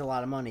spent a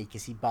lot of money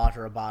because he bought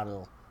her a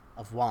bottle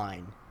of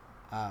wine.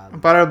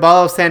 Bought her a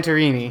bottle of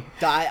Santorini.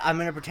 I'm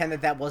going to pretend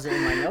that wasn't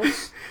in my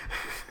notes.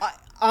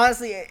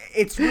 Honestly,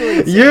 it's really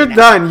insane. You're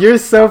done. You're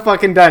so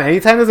fucking done.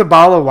 Anytime there's a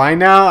bottle of wine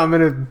now, I'm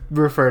going to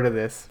refer to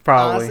this,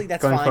 probably. Honestly,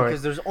 that's fine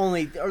because there's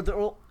only...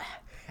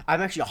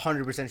 I'm actually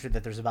 100% sure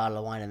that there's a bottle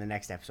of wine in the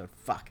next episode.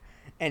 Fuck.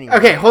 Anyway.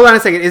 Okay, hold on a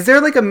second. Is there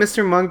like a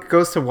Mr. Monk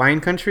goes to wine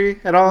country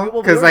at all?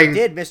 Well, we already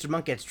did Mr.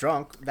 Monk gets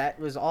drunk. That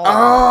was all.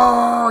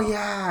 Oh,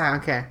 yeah.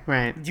 Okay,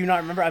 right. Do you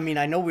not remember? I mean,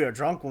 I know we were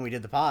drunk when we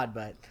did the pod,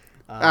 but...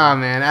 oh,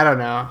 man, I don't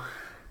know.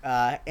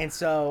 And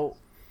so,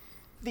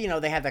 they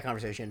have that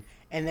conversation.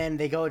 And then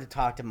they go to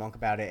talk to Monk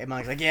about it. And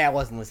Monk's like, yeah, I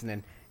wasn't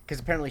listening. Because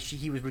apparently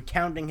he was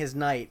recounting his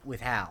night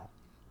with Hal.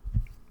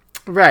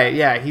 Right,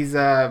 yeah. He's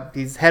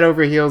head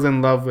over heels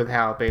in love with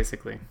Hal,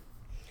 basically.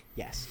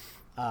 Yes.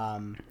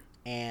 So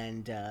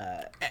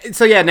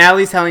yeah,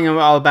 Natalie's telling him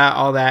all about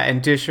all that,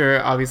 and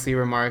Disher obviously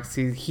remarks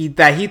he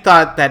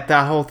thought that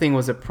the whole thing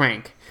was a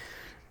prank.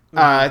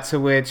 To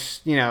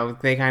which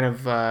they kind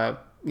of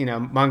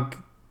Monk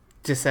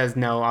just says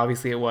no,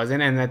 obviously it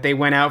wasn't, and that they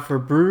went out for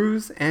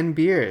brews and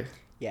beers.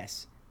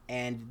 Yes,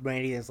 and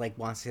Randy is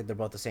wants to say they're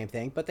both the same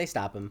thing, but they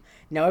stop him.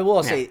 Now I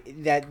will say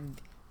that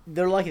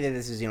they're lucky that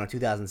this is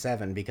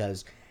 2007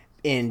 because.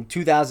 In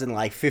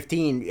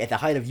 2015, at the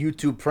height of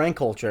YouTube prank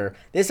culture,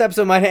 this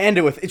episode might have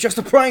ended with, it's just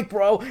a prank,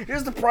 bro. It's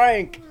just a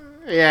prank.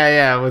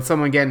 Yeah, with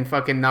someone getting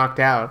fucking knocked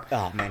out.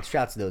 Oh, man,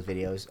 shouts to those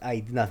videos.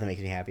 Nothing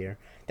makes me happier.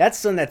 That's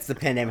something that's the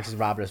pandemic has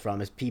robbed us from,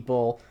 is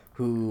people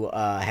who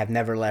have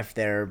never left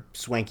their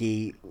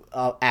swanky,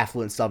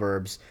 affluent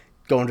suburbs,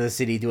 going to the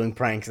city, doing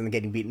pranks, and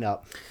getting beaten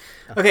up.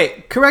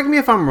 Okay, correct me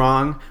if I'm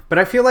wrong, but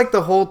I feel like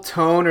the whole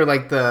tone or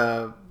like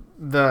the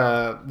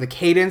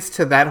cadence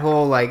to that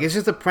whole like it's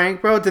just a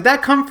prank, bro. Did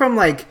that come from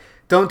like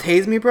Don't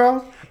Tase Me,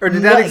 bro, or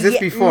did that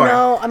exist before?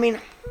 No, I mean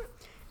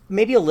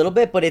maybe a little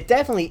bit, but it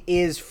definitely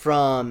is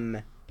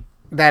from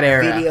that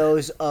era.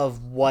 Videos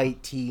of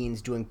white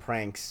teens doing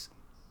pranks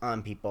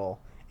on people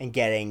and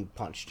getting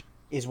punched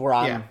is where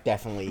I'm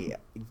definitely.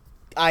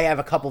 I have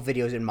a couple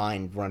videos in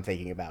mind where I'm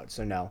thinking about.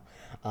 So no,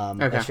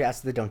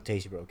 that's the Don't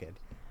Taste You Bro kid.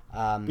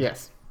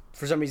 Yes.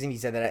 For some reason he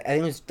said that. I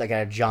think it was like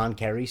a John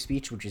Kerry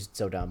speech, which is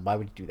so dumb. Why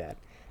would you do that?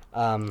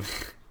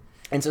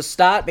 And so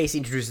Stott basically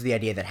introduces the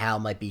idea that Hal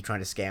might be trying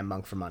to scam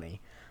Monk for money,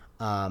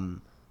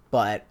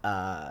 but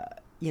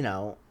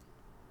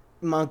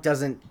Monk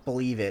doesn't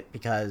believe it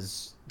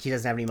because he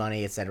doesn't have any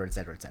money, etc.,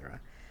 etc., etc.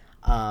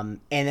 And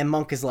then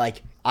Monk is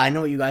like, I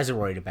know what you guys are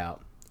worried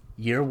about.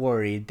 You're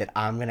worried that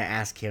I'm going to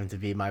ask him to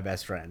be my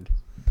best friend.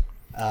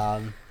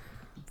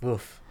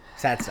 Oof.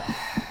 Sad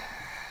stuff.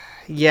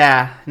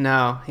 Yeah,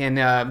 no. And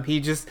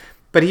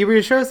but he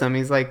reassures them.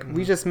 He's like,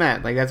 we just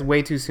met. Like, that's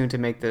way too soon to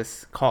make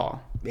this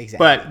call.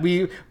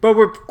 Exactly. But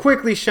we're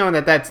quickly shown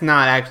that that's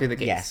not actually the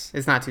case. Yes.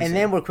 It's not too soon. And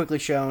then we're quickly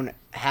shown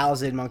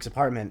Hal's in Monk's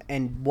apartment.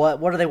 And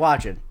what are they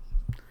watching?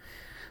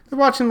 They're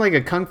watching like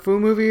a kung fu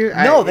movie.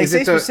 No, they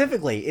say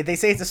specifically. They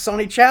say it's a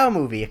Sonny Chow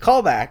movie, a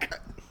callback.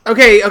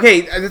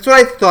 Okay, that's what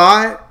I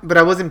thought, but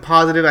I wasn't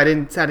positive. I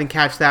didn't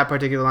catch that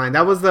particular line.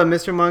 That was the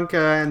Mr. Monk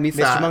and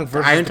Mr. Monk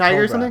versus Iron the Tiger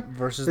Cobra, or something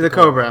versus the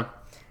Cobra.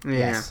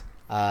 Yeah.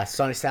 Yes.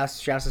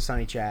 Shouts to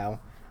Sonny Chow.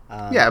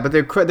 Yeah, but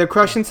they're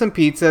crushing some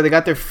pizza. They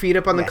got their feet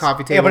up on the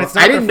coffee table. Yeah,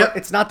 but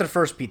it's not their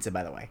first pizza,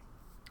 by the way.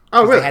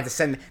 Oh, really? They had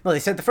to they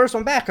sent the first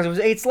one back because it was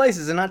 8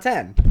 slices and not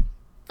 10.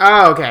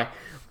 Oh, okay.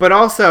 But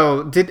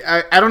also,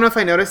 I don't know if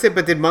I noticed it,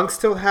 but did Monk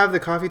still have the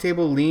coffee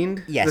table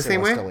leaned the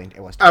same way?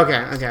 It was still leaned.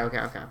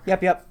 Okay.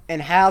 Yep.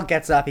 And Hal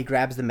gets up, he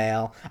grabs the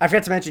mail. I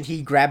forgot to mention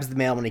he grabs the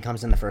mail when he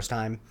comes in the first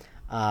time.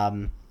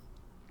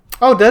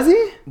 Oh, does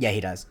he? Yeah,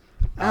 he does.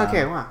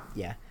 Okay, wow.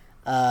 Yeah.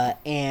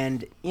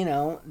 And,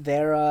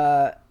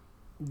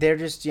 they're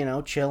just,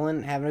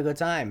 chilling, having a good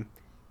time.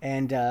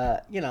 And,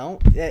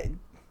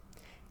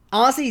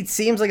 honestly, it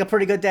seems like a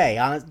pretty good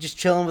day. Just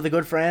chilling with a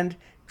good friend,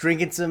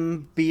 drinking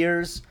some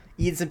beers,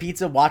 eating some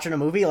pizza, watching a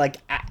movie. Like,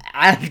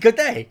 I had a good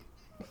day.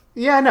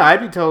 Yeah, no, I'd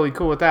be totally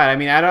cool with that. I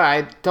mean,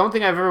 I don't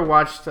think I've ever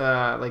watched,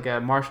 like,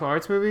 a martial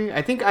arts movie.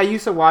 I think I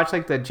used to watch,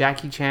 like, the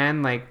Jackie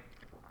Chan, like,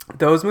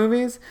 those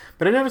movies.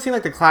 But I've never seen,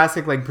 like, the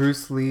classic, like,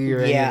 Bruce Lee or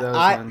any of those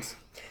ones.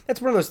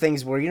 That's one of those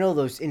things where,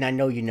 those, and I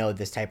know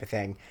this type of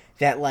thing,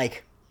 that,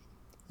 like,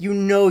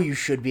 you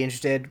should be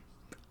interested.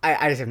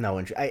 I just have no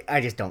interest.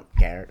 I just don't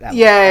care.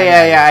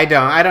 Yeah. I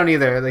don't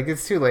either. Like,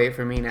 it's too late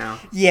for me now.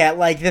 Yeah,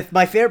 like,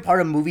 my favorite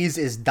part of movies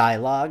is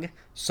dialogue,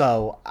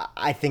 so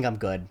I think I'm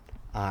good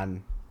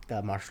on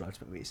the martial arts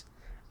movies.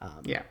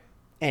 Yeah.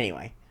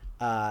 Anyway,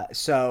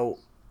 so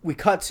we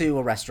cut to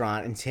a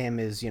restaurant, and Tim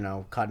is,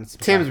 cutting some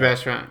Tim's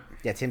restaurant.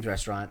 Yeah, Tim's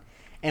restaurant.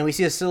 And we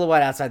see a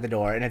silhouette outside the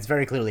door, and it's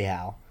very clearly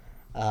Hal.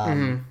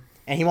 And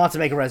he wants to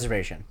make a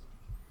reservation.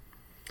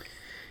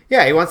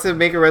 Yeah, he wants to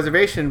make a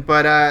reservation,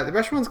 but the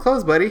restaurant's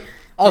closed, buddy.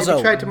 Also,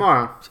 maybe try it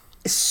tomorrow.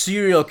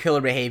 Serial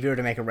killer behavior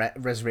to make a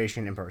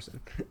reservation in person.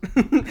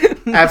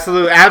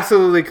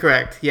 Absolutely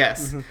correct.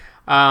 Yes.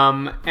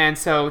 And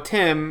so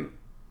Tim,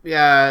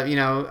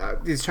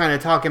 is trying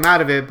to talk him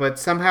out of it, but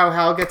somehow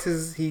Hal gets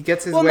his way in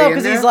there. Well, no,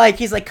 because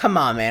he's like, come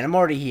on, man, I'm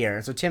already here.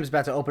 And so Tim's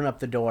about to open up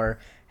the door.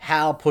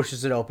 Hal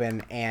pushes it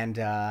open, and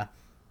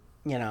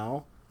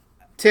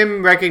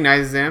Tim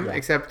recognizes him,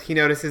 except he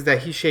notices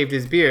that he shaved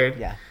his beard.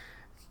 Yeah.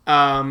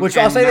 Which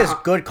I'll say this,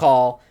 good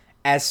call,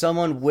 as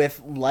someone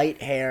with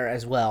light hair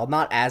as well,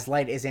 not as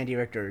light as Andy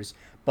Richter's,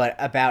 but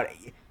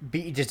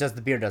just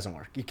the beard doesn't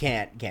work. You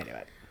can't do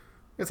it.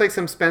 It's like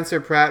some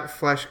Spencer Pratt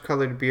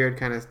flesh-colored beard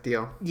kind of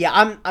deal. Yeah,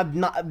 I'm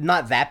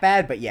not that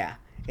bad, but yeah,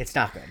 it's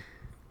not good.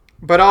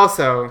 But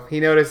also, he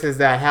notices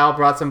that Hal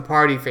brought some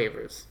party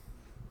favors.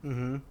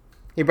 Mm-hmm.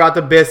 He brought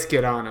the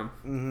biscuit on him.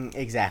 Mm-hmm,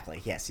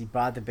 exactly. Yes, he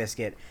brought the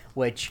biscuit,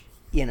 which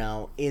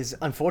is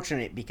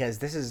unfortunate because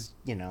this is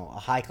a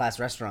high class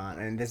restaurant,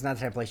 and this is not the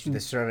type of place to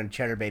serve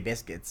Cheddar Bay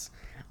biscuits.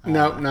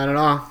 No, not at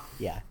all.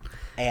 Yeah,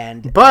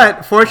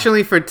 but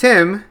fortunately for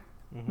Tim,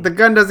 the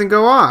gun doesn't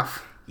go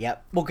off.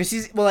 Yep. Well,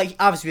 because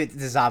obviously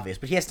this is obvious,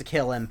 but he has to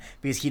kill him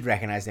because he'd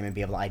recognize him and be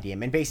able to ID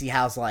him. And basically,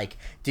 Hal's like,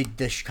 "Did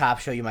the cop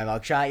show you my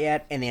mugshot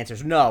yet?" And the answer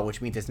is no,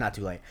 which means it's not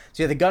too late.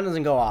 So the gun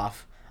doesn't go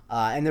off,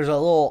 and there's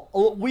a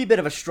wee bit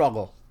of a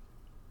struggle.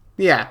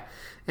 Yeah.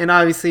 And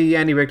obviously,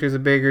 Andy Richter's a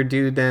bigger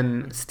dude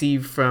than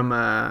Steve from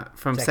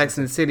Sex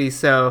and the City,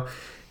 so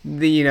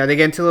they get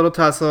into a little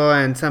tussle,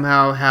 and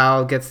somehow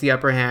Hal gets the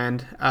upper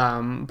hand.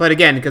 But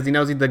again, because he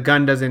knows the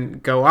gun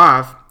doesn't go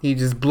off, he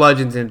just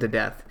bludgeons him to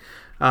death.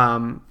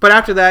 But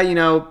after that,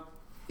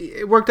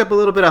 it worked up a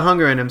little bit of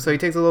hunger in him, so he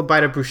takes a little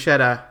bite of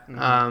bruschetta,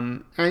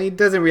 and he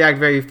doesn't react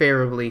very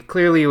favorably.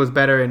 Clearly, it was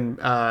better in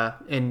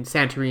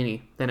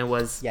Santorini than it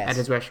was at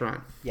his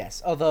restaurant.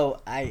 Yes,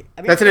 although I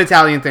mean that's an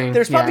Italian thing.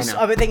 There's probably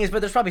other thing is, but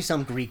there's probably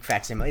some Greek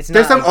facsimile. It's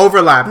there's not, some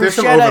overlap. There's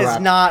some overlap. Bruschetta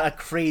is not a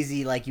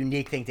crazy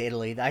unique thing to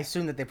Italy. I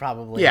assume that they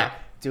probably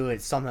do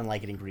it something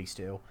like it in Greece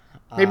too.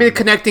 Maybe the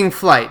connecting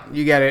flight.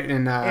 You get it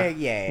in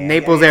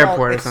Naples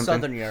Airport or something.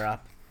 Southern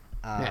Europe.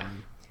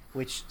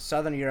 Which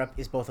Southern Europe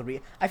is both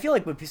I feel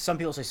like when some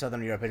people say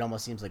Southern Europe, it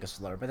almost seems like a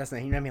slur, but that's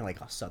not. You know what I mean?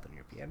 Like a Southern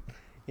European.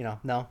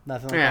 No,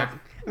 nothing like that.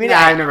 I mean,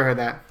 I never heard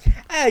that.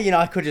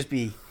 I could just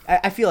be.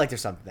 I feel like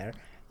there's something there.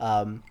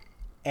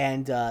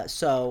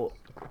 So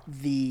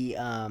the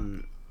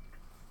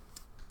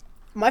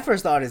my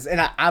first thought is,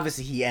 and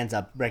obviously he ends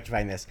up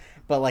rectifying this,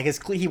 but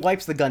he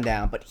wipes the gun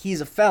down, but he's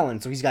a felon,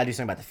 so he's got to do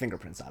something about the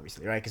fingerprints,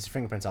 obviously, right? Because the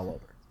fingerprints all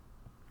over.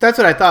 That's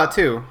what I thought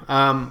too.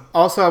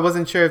 Also, I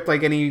wasn't sure if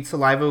any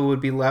saliva would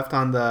be left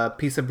on the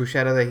piece of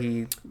bruschetta that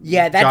he.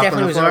 Yeah, that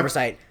definitely was an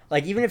oversight.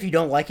 Even if you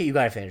don't like it, you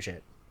gotta finish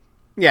it.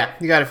 Yeah,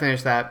 you gotta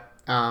finish that.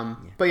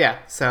 But yeah,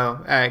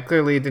 so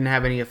clearly it didn't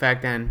have any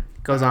effect and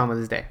goes on with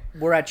his day.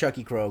 We're at Chuck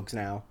E. Krog's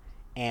now,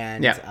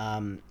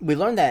 and we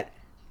learned that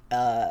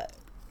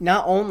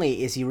not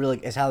only is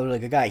Hal a really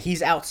good guy,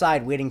 he's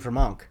outside waiting for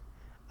Monk.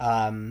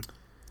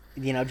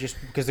 Just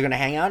because they're gonna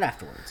hang out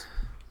afterwards.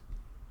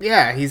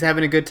 Yeah, he's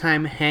having a good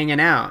time hanging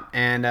out,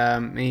 and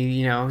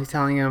he's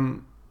telling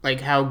him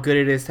how good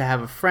it is to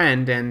have a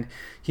friend, and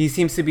he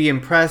seems to be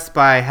impressed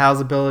by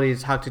Hal's ability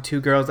to talk to two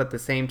girls at the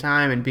same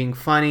time and being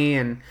funny,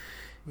 and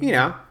he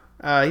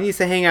needs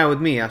to hang out with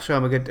me. I'll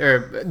show him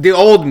the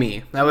old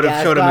me. That would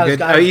have showed him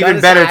even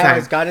better time. I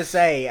was gotta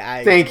say,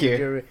 thank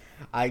you.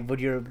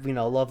 With your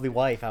lovely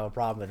wife, have a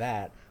problem with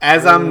that.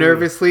 As I'm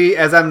nervously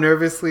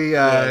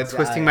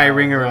twisting my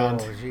ring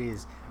around. Oh,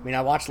 jeez. I mean,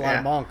 I watched a lot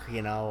of Monk.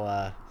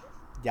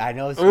 I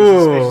know it's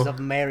suspicious of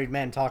married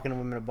men talking to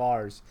women at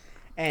bars.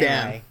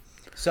 Anyway,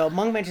 so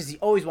Monk mentions he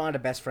always wanted a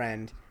best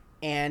friend,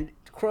 and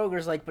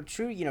Kroger's like, but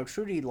Trudy, was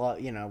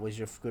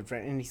your good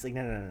friend, and he's like,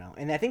 no.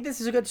 And I think this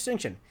is a good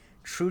distinction.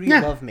 Trudy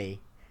loved me,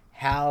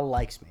 Hal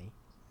likes me,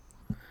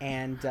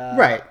 and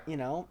right,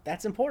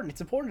 that's important.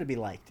 It's important to be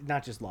liked,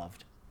 not just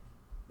loved.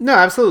 No,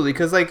 absolutely,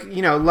 because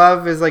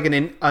love is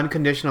an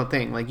unconditional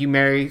thing. You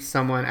marry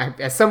someone.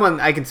 As someone,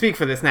 I can speak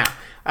for this now.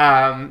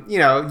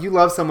 You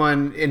love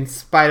someone in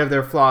spite of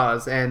their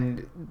flaws,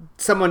 and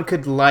someone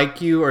could like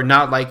you or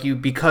not like you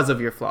because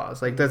of your flaws.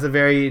 That's a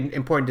very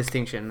important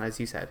distinction, as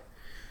you said.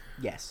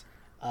 Yes,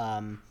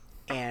 Monk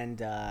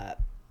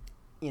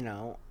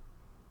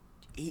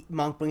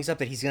brings up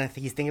that he's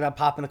thinking about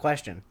popping the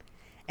question,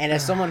 and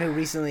as someone who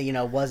recently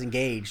was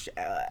engaged,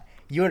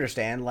 you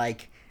understand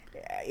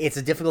it's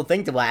a difficult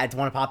thing to want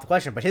to pop the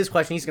question, but his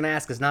question he's going to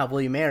ask is not,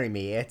 will you marry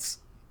me? It's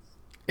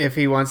if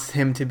he wants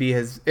to be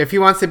his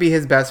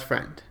best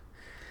friend.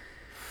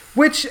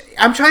 Which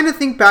I'm trying to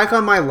think back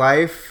on my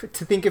life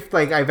to think if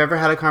I've ever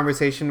had a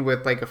conversation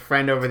with a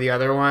friend over the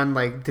other one,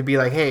 to be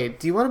hey,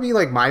 do you want to be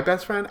my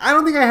best friend? I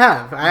don't think I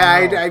have.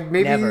 I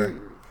maybe never.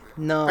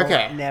 No,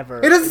 okay, never.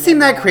 It doesn't seem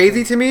that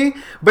crazy to me,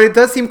 but it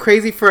does seem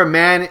crazy for a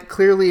man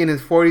clearly in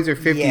his 40s or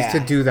 50s to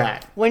do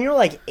that. When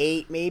you're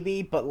 8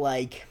 maybe, but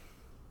I'm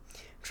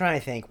trying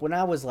to think. When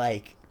I was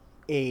when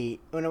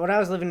I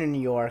was living in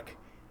New York,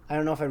 I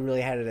don't know if I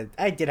really had it.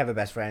 I did have a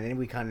best friend, and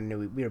we kind of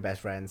knew we were best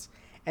friends.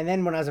 And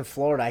then when I was in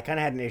Florida, I kind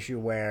of had an issue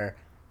where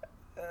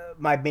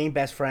my main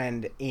best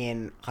friend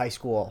in high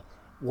school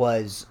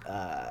was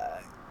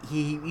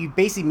he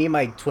basically, me and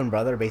my twin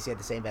brother basically had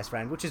the same best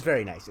friend, which is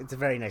very nice. It's a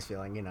very nice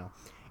feeling,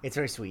 It's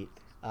very sweet.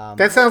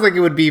 That sounds like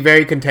it would be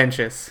very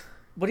contentious.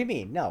 What do you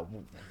mean? No,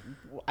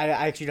 I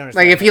actually don't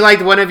understand. If he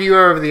liked one of you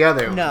over the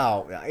other.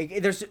 No,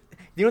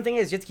 the only thing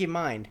is, you have to keep in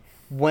mind,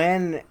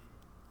 when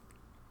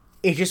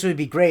it just would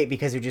be great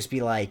because it would just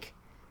be on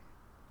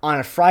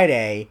a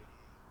Friday,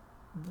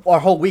 our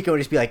whole weekend would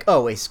just be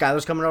oh, wait,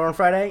 Skylar's coming over on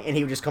Friday, and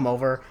he would just come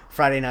over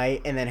Friday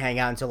night and then hang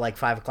out until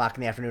 5 o'clock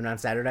in the afternoon on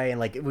Saturday, and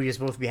we just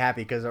both be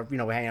happy because we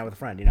hang out with a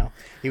friend.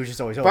 He was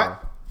just always over.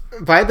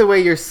 By the way,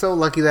 you're so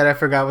lucky that I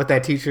forgot what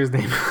that teacher's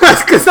name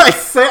was, because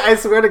I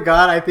swear to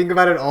God, I think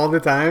about it all the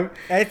time.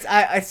 It's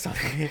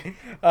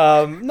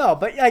no,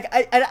 but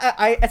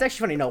it's actually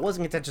funny. No, it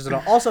wasn't contentious at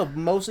all. Also,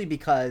 mostly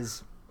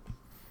because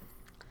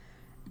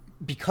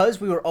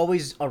we were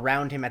always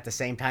around him at the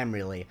same time,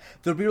 really,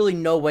 there'd be really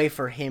no way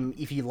for him,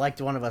 if he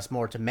liked one of us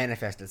more, to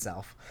manifest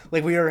itself.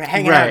 We were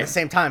hanging out at the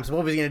same time, so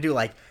what was he going to do?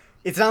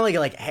 It's not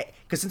hey,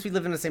 because since we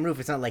live in the same roof,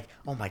 it's not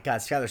oh my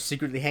God, Skylar's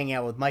secretly hanging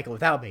out with Michael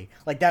without me.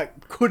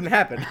 That couldn't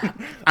happen.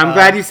 I'm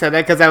glad you said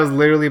that, because I was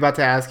literally about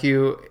to ask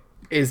you,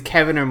 is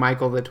Kevin or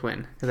Michael the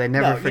twin? Because I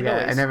never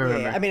forget. I never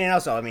remember.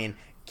 And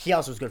he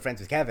also was good friends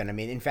with Kevin.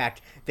 In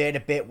fact, they had a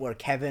bit where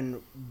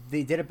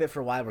they did a bit for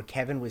a while where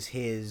Kevin was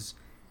his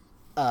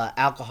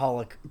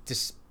alcoholic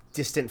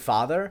distant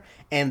father,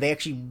 and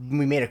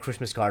we made a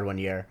Christmas card one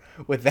year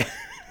with them.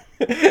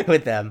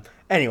 with them.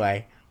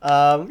 Anyway,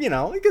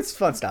 it's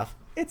fun stuff.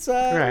 It's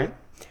right.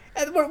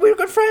 And we're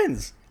good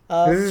friends.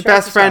 This is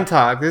best friend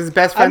talk. This is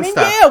best friend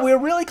stuff. Yeah, we're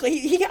really.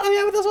 He got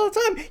out with us all the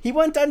time. He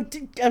went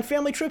on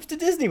family trips to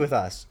Disney with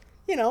us.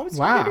 It's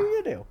what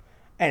you do.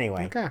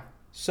 Anyway,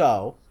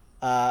 so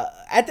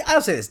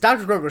I'll say this: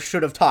 Dr. Groger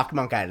should have talked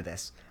Monk out of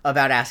this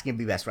about asking him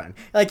to be best friend.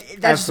 Like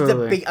that's just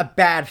a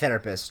bad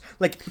therapist.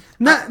 Like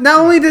not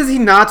only does he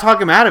not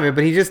talk him out of it,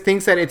 but he just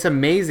thinks that it's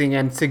amazing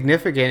and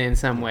significant in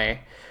some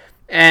way.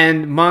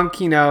 And Monk,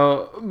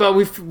 but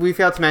we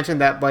failed to mention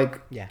that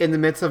in the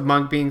midst of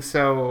Monk being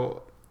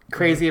so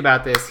crazy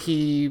about this,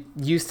 he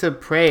used to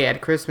pray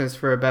at Christmas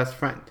for a best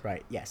friend.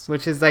 Right. Yes.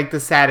 Which is like the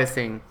saddest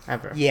thing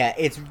ever. Yeah,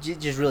 it's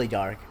just really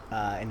dark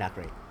and not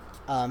great.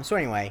 So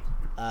anyway,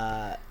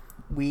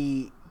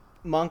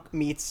 Monk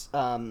meets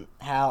Hal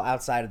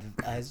outside of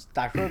his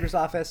Dr. Kroger's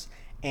office,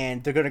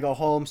 and they're gonna go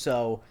home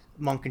so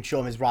Monk can show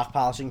him his rock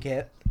polishing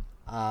kit.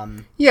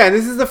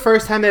 This is the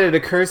first time that it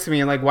occurs to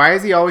me, like, why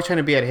is he always trying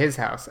to be at his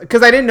house?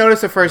 Because I didn't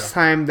notice the first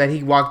time that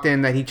he walked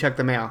in that he checked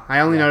the mail. I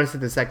only noticed it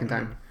the second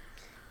time.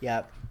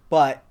 Yeah,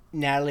 but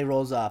Natalie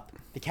rolls up.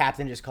 The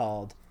captain just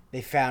called.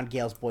 They found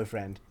Gail's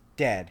boyfriend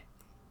dead.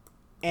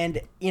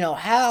 And,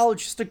 Hal,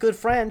 just a good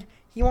friend,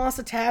 he wants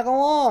to tag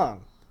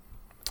along.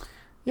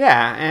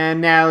 Yeah,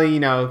 and Natalie,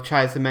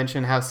 tries to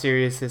mention how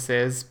serious this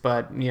is,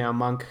 but,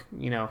 Monk,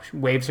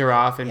 waves her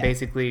off and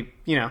basically,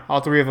 all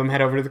three of them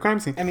head over to the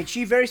crime scene. I mean,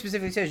 she very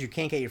specifically says you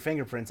can't get your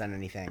fingerprints on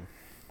anything,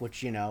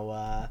 which,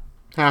 Yeah.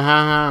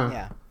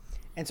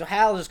 And so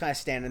Hal's just kind of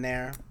standing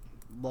there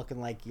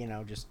looking like,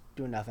 just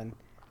doing nothing.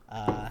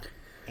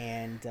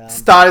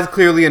 Stott is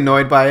clearly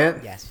annoyed by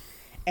it. Yes.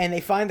 And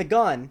they find the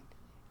gun,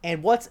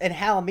 and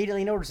Hal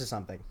immediately notices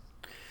something.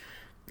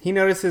 He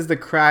notices the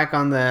crack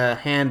on the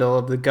handle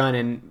of the gun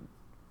and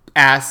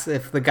asks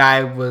if the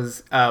guy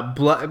was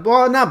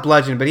not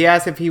bludgeoned, but he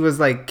asks if he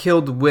was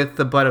killed with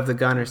the butt of the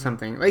gun or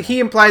something. Like he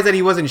implies that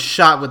he wasn't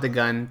shot with the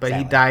gun, but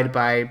he died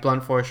by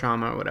blunt force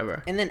trauma or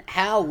whatever. And then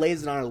Hal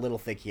lays it on a little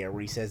thick here,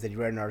 where he says that he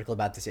read an article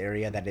about this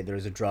area that there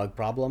was a drug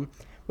problem,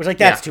 which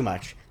that's too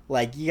much.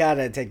 Like you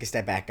gotta take a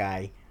step back,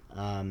 guy.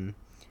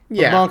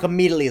 Monk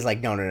immediately is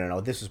like,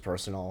 no, this was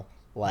personal.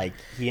 Like,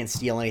 he didn't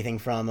steal anything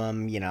from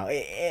him, and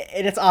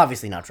it's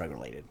obviously not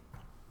drug-related.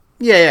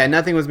 Yeah,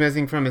 nothing was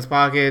missing from his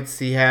pockets.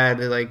 He had,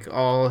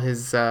 all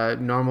his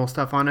normal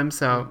stuff on him,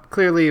 so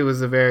clearly it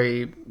was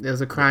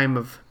a crime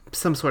of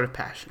some sort of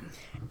passion.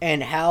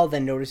 And Hal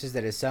then notices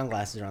that his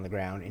sunglasses are on the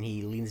ground, and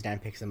he leans down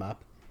and picks them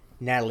up.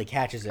 Natalie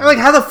catches him.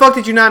 How the fuck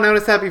did you not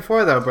notice that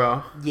before, though,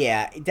 bro?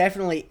 Yeah,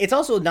 definitely. It's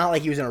also not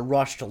like he was in a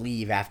rush to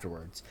leave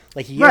afterwards.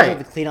 Like, he had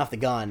to clean off the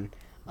gun.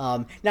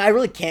 Now, I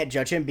really can't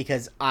judge him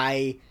because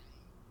I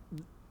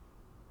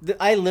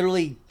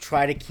literally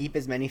try to keep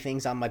as many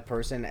things on my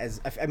person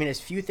as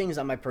few things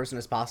on my person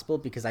as possible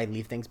because I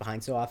leave things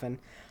behind so often.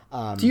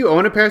 Do you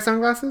own a pair of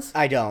sunglasses?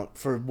 I don't,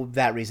 for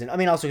that reason. I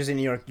mean, also because in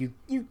New York,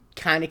 you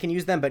kind of can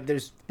use them, but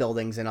there's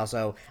buildings, and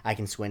also I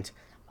can squint.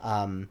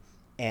 But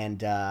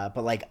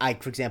I,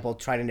 for example,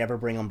 try to never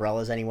bring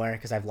umbrellas anywhere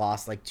because I've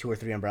lost 2 or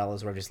 3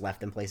 umbrellas or I've just left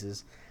them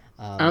places.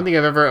 I don't think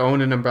I've ever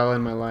owned an umbrella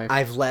in my life.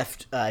 I've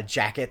left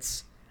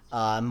jackets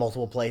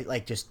multiple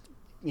places,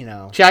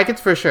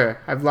 Jackets for sure.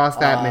 I've lost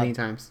that many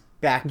times.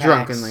 Backpacks.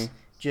 Drunkenly.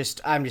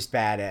 I'm just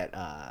bad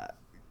at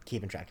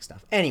keeping track of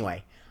stuff.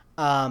 Anyway,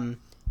 and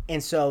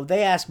so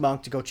they ask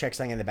Monk to go check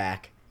something in the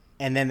back,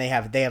 and then they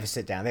have a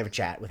sit down. They have a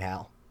chat with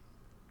Hal.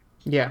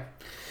 Yeah.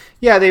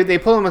 Yeah, they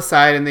pull him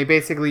aside and they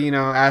basically,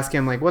 ask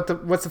him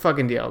what's the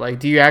fucking deal? Like,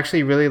 do you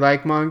actually really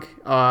like Monk?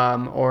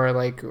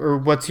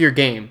 Or what's your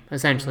game?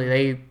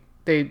 Essentially,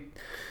 they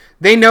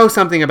know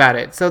something about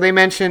it. So they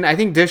mention, I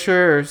think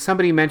Disher or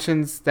somebody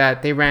mentions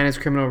that they ran his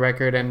criminal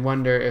record and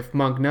wonder if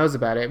Monk knows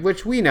about it,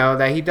 which we know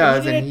that he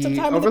does, and he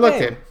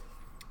overlooked it.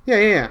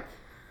 Yeah.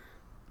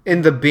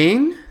 In the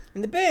Bing?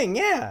 In the Bing,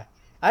 yeah.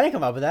 I didn't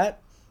come up with that.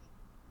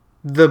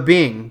 The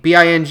Bing,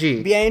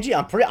 B-I-N-G. B-I-N-G.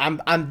 I'm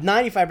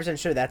 95%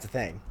 sure that's a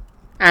thing.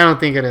 I don't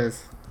think it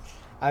is.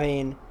 I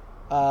mean,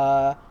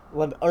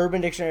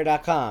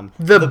 UrbanDictionary.com.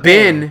 The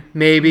Bin,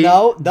 maybe.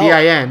 No.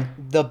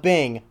 B-I-N. The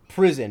Bing,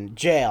 prison,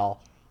 jail.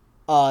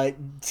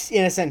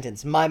 In a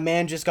sentence, my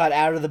man just got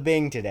out of the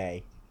Bing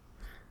today.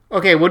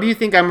 Okay, what do you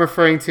think I'm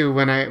referring to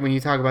when you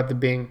talk about the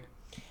Bing?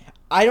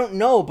 I don't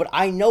know, but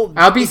I know.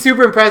 I'll be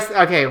super impressed.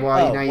 Okay,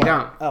 well, you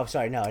don't. Oh,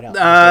 sorry, no, I don't.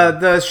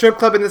 The strip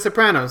club in The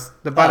Sopranos,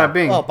 the Bada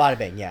Bing. Oh, Bada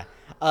Bing, yeah.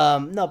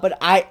 No, but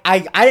I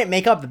didn't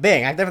make up the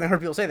Bing. I've definitely heard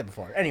people say that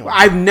before. Anyway,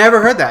 I've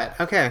never heard that.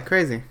 Okay,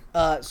 crazy.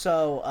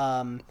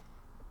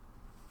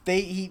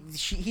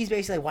 He's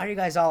basically like, why are you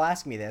guys all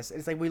asking me this?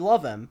 It's like, we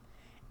love him.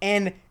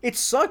 And it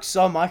sucks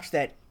so much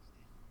that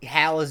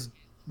Hal is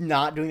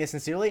not doing this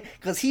sincerely,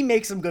 because he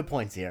makes some good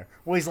points here.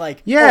 Where he's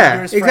like,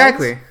 yeah,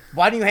 exactly.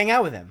 Why don't you hang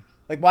out with him?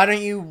 Like, why do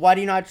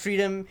you not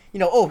treat him,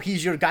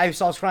 he's your guy who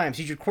solves crimes.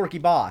 He's your quirky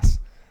boss.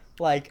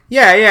 Like,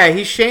 yeah,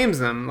 he shames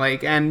them,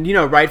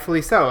 and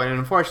rightfully so. And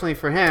unfortunately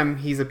for him,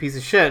 he's a piece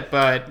of shit.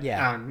 But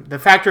the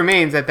fact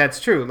remains that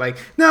that's true.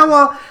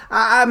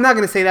 I'm not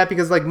gonna say that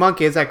because Monk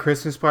is at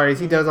Christmas parties.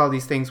 He does all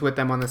these things with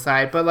them on the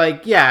side.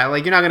 But you're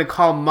not gonna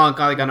call Monk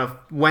on a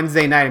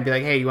Wednesday night and be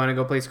like, hey, you want to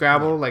go play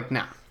Scrabble?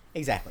 No.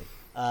 Exactly.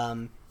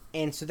 And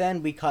so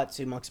then we cut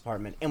to Monk's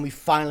apartment, and we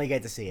finally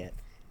get to see it.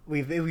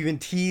 We've been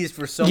teased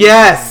for so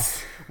yes!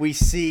 long. We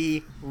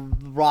see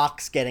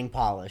rocks getting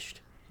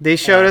polished. They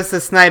showed us the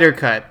Snyder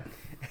cut.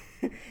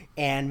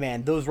 And,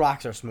 man, those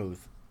rocks are smooth.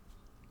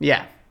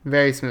 Yeah,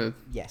 very smooth.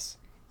 Yes.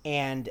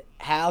 And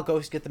Hal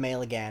goes to get the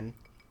mail again,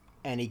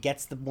 and he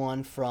gets the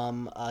one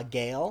from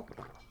Gale.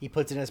 He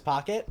puts it in his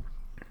pocket,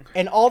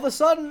 and all of a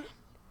sudden,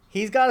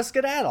 he's got a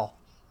skedaddle.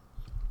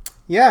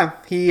 Yeah,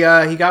 he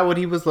got what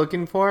he was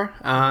looking for,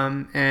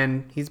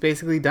 and he's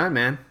basically done,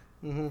 man.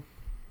 Mm-hmm.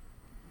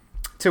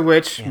 To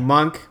which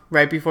Monk,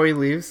 right before he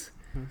leaves,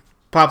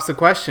 pops the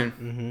question.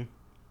 Mm-hmm.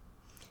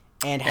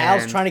 And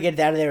Hal's trying to get it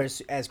out of there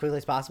as quickly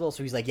as possible,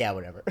 so he's like, yeah,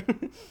 whatever.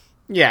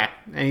 Yeah,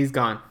 and he's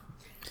gone.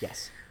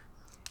 Yes.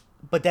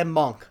 But then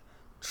Monk,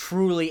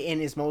 truly in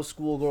his most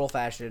schoolgirl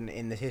fashion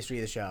in the history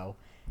of the show,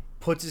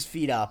 puts his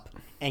feet up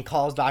and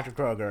calls Dr.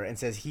 Kroger and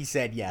says he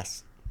said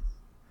yes.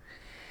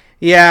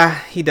 Yeah,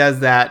 he does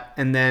that,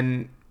 and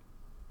then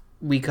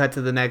we cut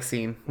to the next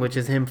scene, which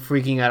is him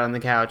freaking out on the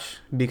couch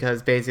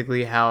because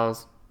basically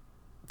Hal's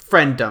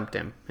friend dumped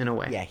him, in a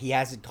way. Yeah, he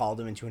hasn't called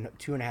him in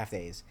 2.5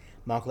 days.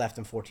 Monk left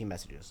him 14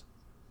 messages.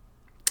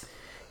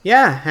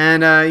 Yeah,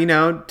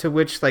 and to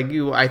which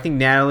I think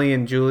Natalie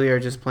and Julie are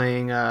just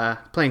playing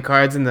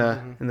cards in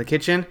the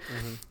kitchen,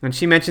 and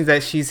she mentions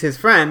that she's his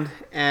friend,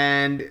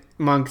 and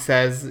Monk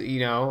says,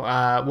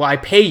 well, I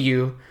pay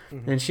you,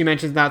 and she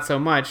mentions not so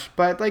much,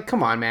 but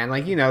come on, man,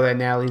 that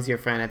Natalie's your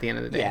friend at the end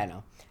of the day. Yeah, I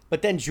know.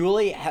 But then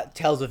Julie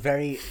tells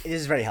this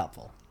is very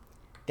helpful,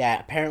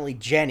 that apparently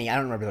Jenny, I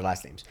don't remember their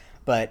last names,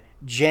 but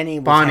Jenny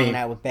was hanging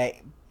out with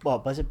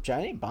well, was it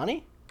Jenny?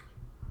 Bonnie?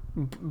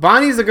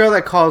 Bonnie's the girl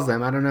that calls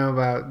them. I don't know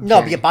about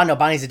Jenny.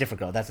 Bonnie's a different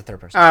girl. That's the third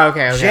person. Oh,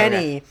 okay.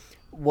 Jenny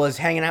was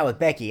hanging out with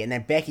Becky, and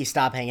then Becky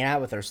stopped hanging out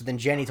with her. So then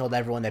Jenny told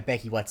everyone that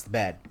Becky wets the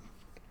bed.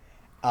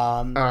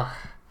 I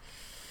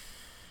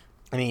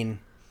mean,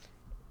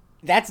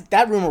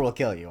 that rumor will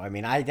kill you. I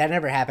mean, that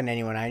never happened to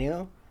anyone I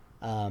knew.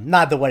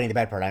 Not the wetting the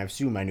bed part. I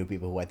assume I knew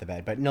people who wet the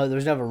bed, but no, there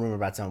was never a rumor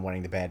about someone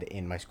wetting the bed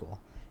in my school.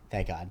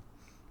 Thank God.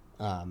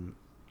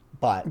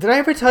 But did I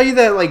ever tell you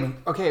that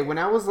when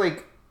I was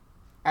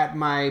at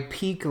my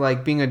peak,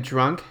 being a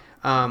drunk,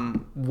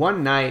 one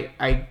morning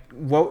I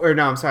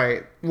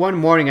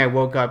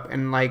woke up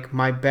and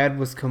my bed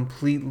was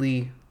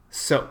completely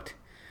soaked.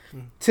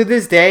 To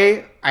this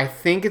day, I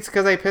think it's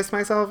because I pissed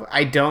myself.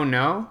 I don't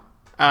know.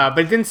 But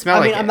it didn't smell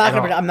like it. I'm not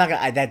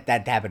gonna.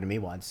 That happened to me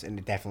once,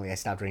 and I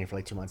stopped drinking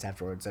for 2 months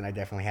afterwards, and I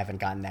definitely haven't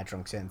gotten that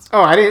drunk since.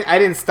 Oh, I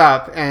didn't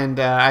stop, and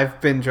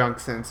I've been drunk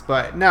since.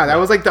 But no, that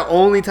was the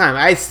only time.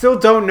 I still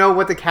don't know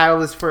what the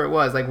catalyst for it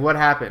was. What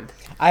happened?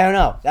 I don't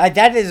know.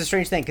 That is a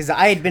strange thing because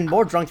I had been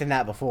more drunk than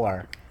that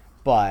before,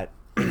 but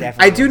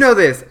I do know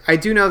this.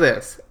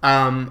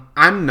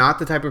 I'm not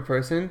the type of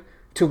person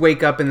to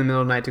wake up in the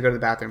middle of the night to go to the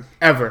bathroom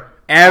ever.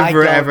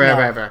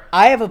 Ever.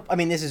 I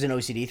mean, this is an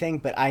OCD thing,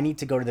 but I need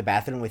to go to the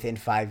bathroom within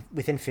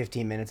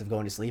 15 minutes of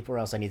going to sleep, or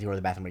else I need to go to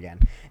the bathroom again.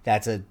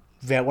 That's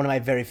one of my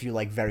very few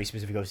very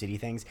specific OCD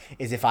things.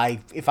 Is if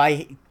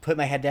I put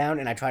my head down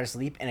and I try to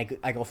sleep and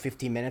I go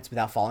 15 minutes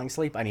without falling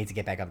asleep, I need to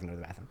get back up and go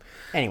to the bathroom.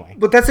 Anyway,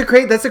 but that's the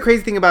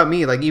crazy thing about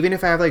me. Even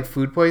if I have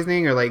food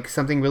poisoning or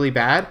something really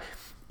bad,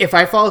 if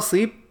I fall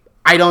asleep,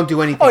 I don't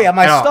do anything. Oh yeah,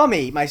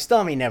 my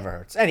stomach never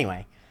hurts.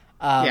 Anyway,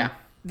 yeah.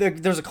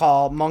 There's a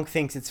call. Monk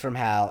thinks it's from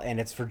Hal, and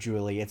it's for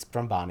Julie. It's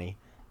from Bonnie.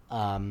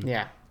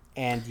 Yeah.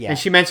 And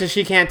she mentions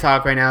she can't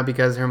talk right now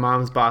because her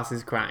mom's boss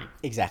is crying.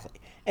 Exactly.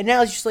 And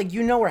now it's just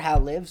where Hal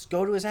lives.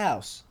 Go to his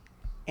house.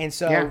 And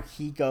so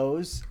he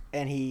goes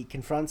and he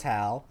confronts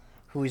Hal,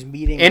 who is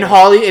meeting in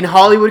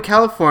Hollywood,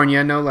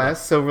 California, no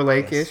less, Silver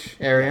Lake-ish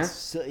area.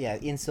 Yes.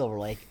 In Silver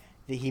Lake.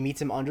 He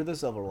meets him under the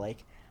Silver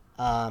Lake.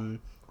 And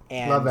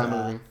love that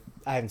movie.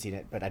 I haven't seen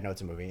it, but I know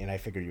it's a movie, and I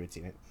figured you had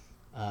seen it.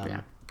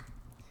 Yeah.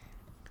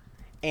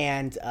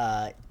 And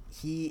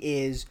he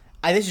is...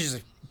 this is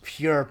just a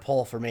pure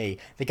pull for me.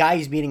 The guy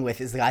he's meeting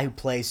with is the guy who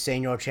plays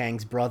Senor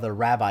Chang's brother,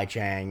 Rabbi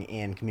Chang,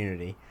 in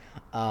Community.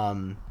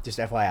 Just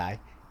FYI.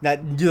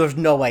 There's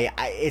no way.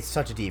 It's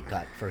such a deep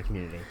cut for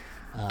Community.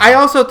 I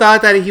also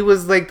thought that he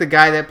was the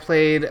guy that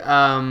played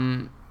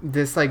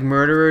this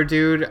murderer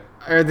dude,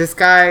 or this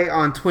guy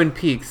on Twin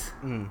Peaks.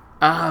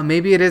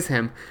 Maybe it is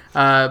him.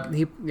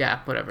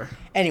 Whatever.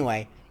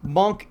 Anyway,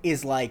 Monk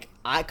is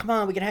come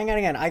on, we can hang out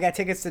again. I got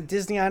tickets to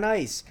Disney on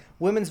Ice,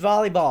 women's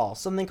volleyball,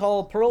 something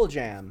called Pearl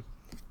Jam.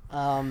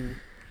 I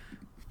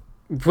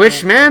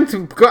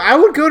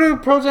would go to a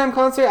Pearl Jam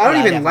concert. I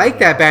don't even like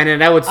that band,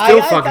 and I would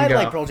still fucking go.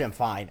 I like Pearl Jam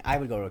fine. I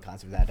would go to a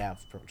concert that have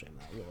Pearl Jam.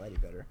 You'll like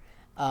it better.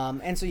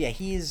 And so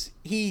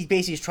he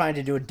basically is trying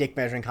to do a dick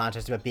measuring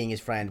contest about being his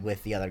friend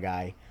with the other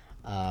guy.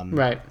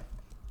 Right.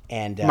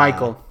 And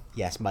Michael.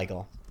 Yes,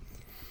 Michael.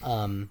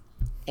 And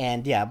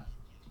yeah,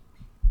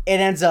 it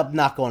ends up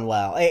not going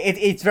well.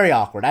 It's very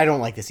awkward. I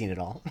don't like the scene at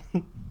all.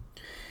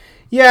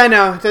 Yeah,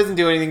 no, it doesn't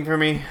do anything for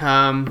me.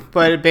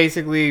 But it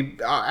basically,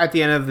 at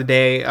the end of the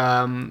day,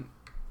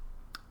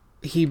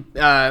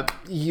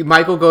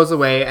 Michael goes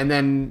away, and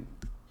then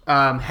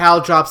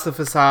Hal drops the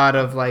facade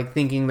of like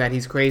thinking that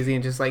he's crazy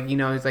and just like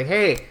he's like,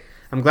 hey,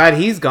 I'm glad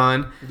he's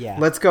gone. Yeah.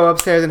 Let's go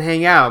upstairs and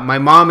hang out. My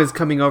mom is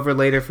coming over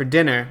later for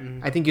dinner.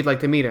 I think you'd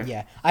like to meet her.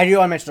 Yeah, I do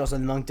want to mention also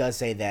the monk does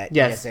say that.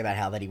 Yes. He does say about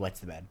Hal that he wets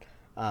the bed.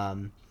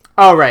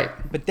 Oh right.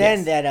 But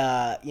then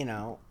that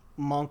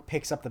Monk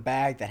picks up the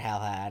bag that Hal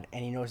had,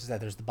 and he notices that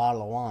there's the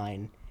bottle of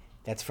wine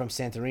that's from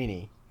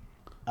Santorini.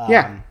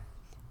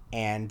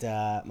 And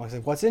Monk's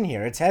like, "What's in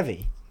here? It's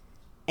heavy."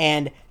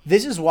 And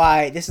this is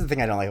the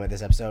thing I don't like about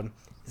this episode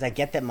is I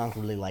get that Monk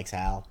really likes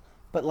Hal,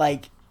 but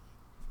like,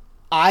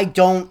 I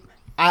don't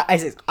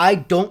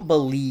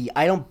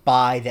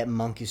buy that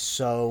Monk is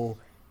so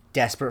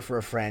desperate for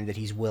a friend that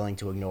he's willing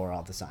to ignore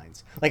all the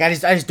signs. Like, I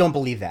just don't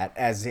believe that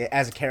as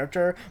a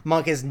character.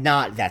 Monk is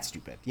not that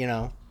stupid,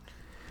 Yeah,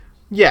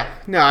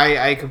 no,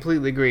 I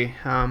completely agree.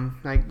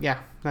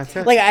 That's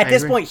it. Like, at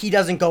this point, he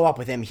doesn't go up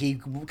with him.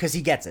 Because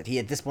he gets it.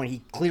 At this point,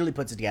 he clearly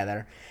puts it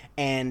together.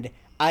 And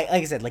like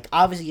I said, like,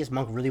 obviously, yes,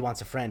 Monk really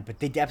wants a friend, but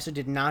the episode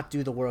did not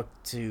do the work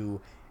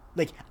to,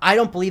 like, I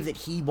don't believe that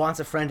he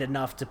wants a friend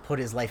enough to put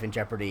his life in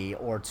jeopardy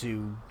or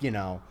to,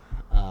 yeah.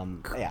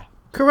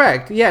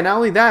 Correct. Yeah, not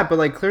only that, but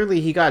like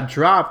clearly he got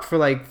dropped for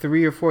like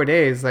 3 or 4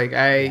 days. Like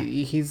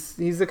he's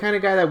the kind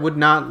of guy that would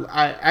not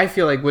I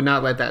feel like would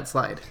not let that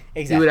slide.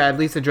 Exactly. He would at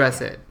least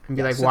address it and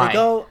be like, so why?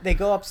 They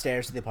go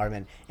upstairs to the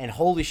apartment, and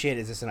holy shit,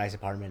 is this a nice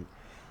apartment?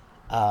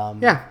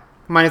 Yeah,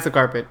 minus the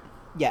carpet.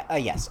 Yeah.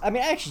 Yes. I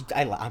mean, actually,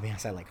 I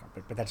like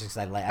carpet, but that's just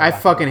because I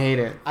fucking hate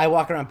it. I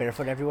walk around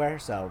barefoot everywhere,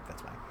 so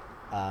that's fine.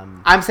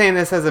 I'm saying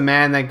this as a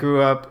man that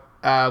grew up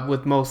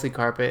with mostly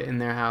carpet in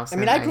their house. I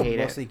mean, I grew up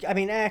mostly. I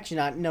mean, actually,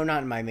 not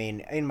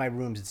in my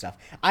rooms and stuff.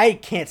 I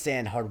can't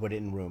stand hardwood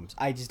in rooms.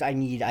 I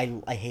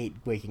hate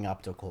waking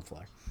up to a cold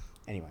floor.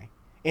 Anyway,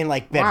 in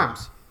like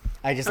bedrooms,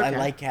 I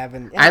like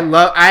having.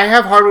 I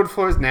have hardwood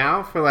floors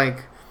now for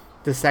like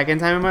the second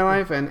time in my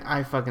life, and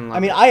I fucking love. I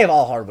mean, it. I have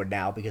all hardwood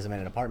now because I'm in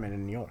an apartment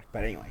in New York.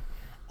 But anyway,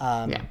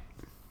 yeah.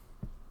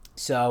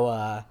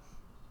 So,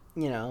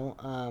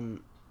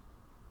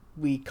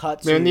 we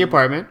cut. They're in the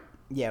apartment.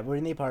 Yeah, we're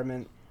in the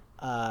apartment.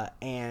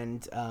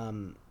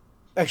 Actually,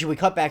 we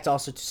cut back to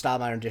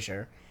Stoudemire and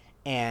Disher,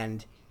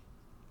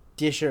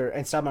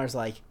 and Stoudemire's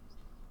like,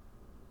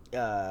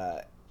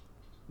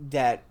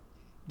 that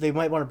they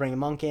might want to bring a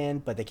monk in,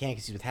 but they can't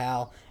because he's with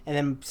Hal. And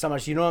then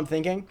Stoudemire's, you know what I'm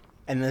thinking?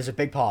 And then there's a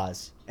big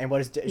pause. And what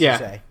does Disher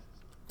say?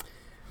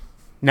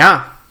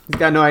 Nah, he's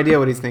got no idea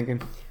what he's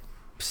thinking.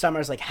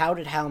 Stoudemire's like, how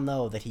did Hal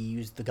know that he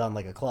used the gun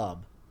like a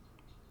club?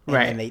 And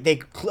right. then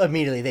they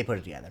immediately put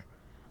it together.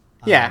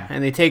 Yeah,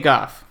 and they take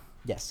off.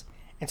 Yes.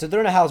 And so they're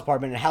in a Hal's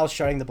apartment, and Hal's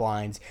shutting the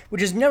blinds,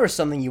 which is never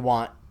something you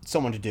want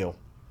someone to do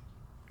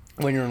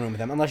when you're in a room with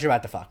them, unless you're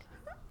about to fuck.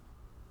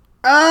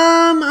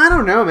 I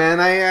don't know, man.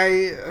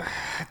 I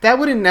that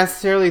wouldn't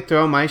necessarily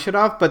throw my shit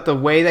off, but the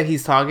way that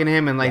he's talking to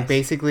him and like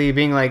basically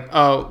being like,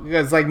 oh,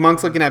 because like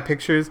Monk's looking at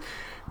pictures,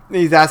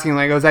 he's asking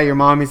like, oh, is that your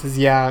mom? He says,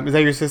 yeah. Is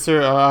that your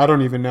sister? I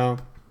don't even know.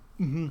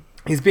 Mm-hmm.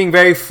 He's being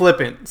very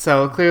flippant,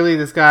 so clearly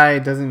this guy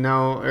doesn't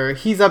know, or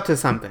he's up to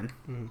something.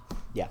 Mm-hmm.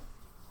 Yeah.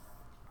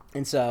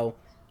 And so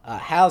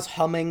Hal's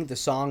humming the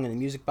song in the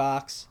music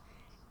box,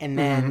 and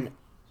then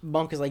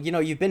Monk is like,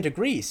 you've been to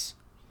Greece.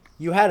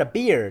 You had a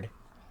beard.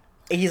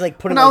 And he's like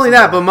putting. Not only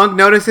that, but Monk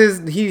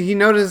notices he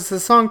notices the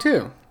song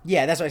too.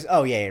 Yeah, that's right.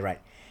 Oh yeah, right.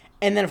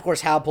 And then of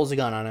course Hal pulls a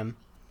gun on him.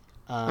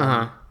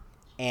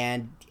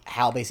 And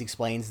Hal basically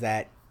explains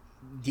that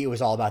it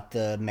was all about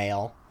the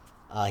mail.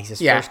 He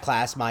says first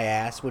class my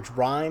ass, which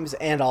rhymes,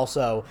 and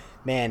also,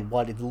 man,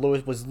 was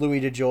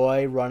Louis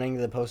DeJoy running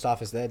the post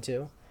office then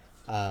too?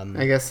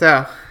 I guess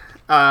so.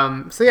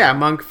 So yeah,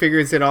 Monk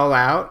figures it all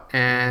out,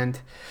 and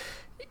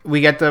we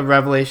get the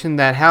revelation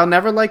that Hal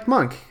never liked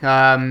Monk.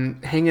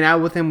 Hanging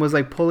out with him was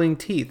like pulling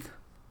teeth,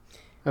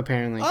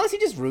 apparently. Honestly,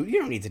 just rude.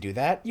 You don't need to do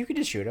that. You could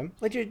just shoot him.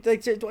 You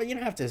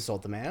don't have to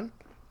insult the man.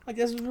 Like,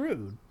 this is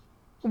rude.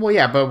 Well,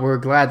 yeah, but we're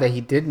glad that he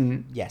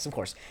didn't. Yes, of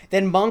course.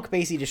 Then Monk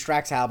basically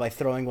distracts Hal by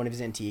throwing one of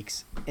his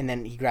antiques, and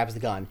then he grabs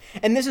the gun.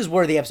 And this is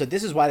why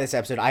this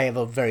episode, I have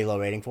a very low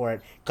rating for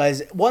it.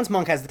 Because once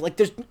Monk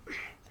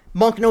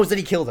Monk knows that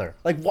he killed her.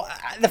 Like,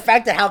 the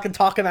fact that Hal can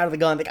talk him out of the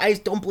gun, like, I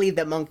just don't believe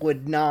that Monk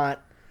would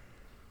not.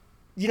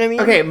 You know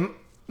what I mean?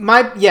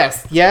 Okay,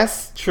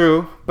 yes,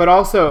 true. But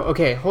also,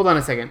 okay, hold on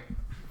a second.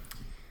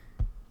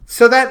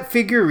 So that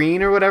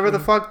figurine or whatever the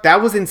fuck,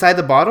 that was inside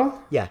the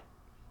bottle? Yeah.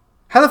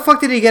 How the fuck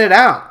did he get it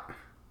out?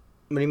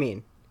 What do you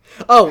mean?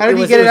 Oh, how did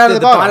he get it out of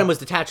the bottle? The bottom was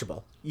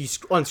detachable. You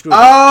unscrew it.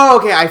 Oh,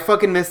 okay, I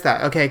fucking missed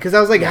that. Okay, because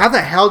I was like, how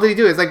the hell did he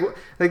do it? It's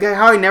like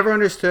how I never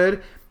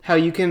understood how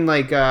you can,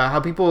 how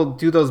people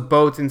do those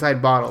boats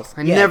inside bottles.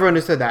 I never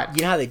understood that.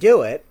 You know how they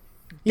do it?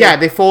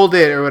 They fold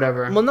it or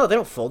whatever. Well, no, they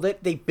don't fold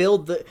it. They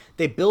build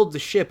the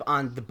ship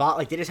on the bottom.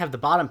 Like, they just have the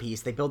bottom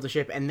piece. They build the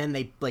ship, and then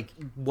they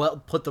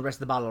put the rest of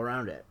the bottle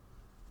around it.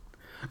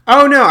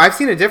 Oh no, I've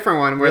seen a different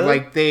one where really?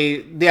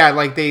 they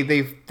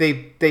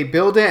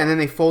build it and then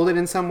they fold it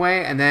in some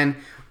way and then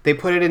they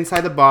put it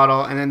inside the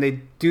bottle and then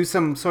they do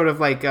some sort of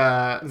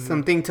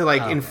something to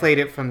inflate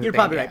it from the You're thing.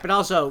 probably right, but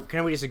also,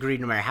 can we just agree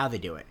no matter how they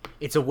do it,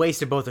 it's a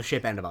waste of both a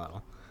ship and a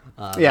bottle.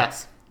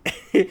 Yes.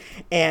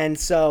 And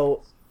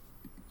so,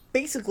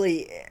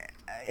 basically,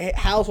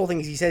 Hal's whole thing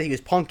is he says he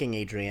was punking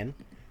Adrian.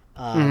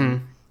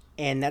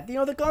 And that,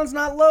 the gun's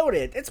not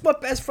loaded. It's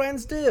what best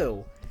friends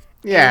do.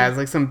 Yeah, it's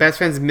like some best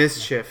friends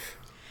mischief.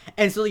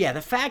 And so, yeah,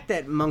 the fact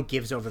that Monk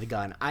gives over the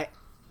gun, I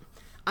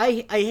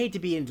hate to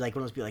be in, like,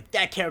 one of those people like,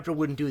 that character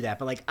wouldn't do that.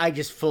 But, like, I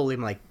just fully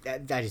am like,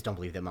 I just don't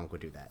believe that Monk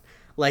would do that.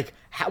 Like,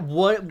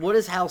 what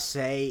does Hal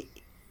say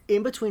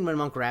in between when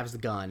Monk grabs the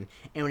gun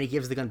and when he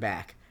gives the gun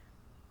back?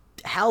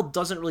 Hal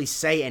doesn't really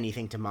say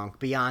anything to Monk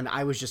beyond,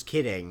 I was just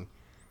kidding,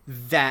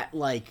 that,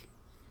 like,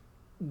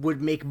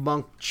 would make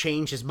Monk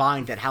change his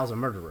mind that Hal's a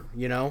murderer,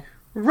 you know?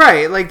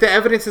 Right, like, the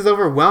evidence is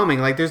overwhelming.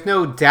 Like, there's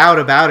no doubt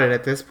about it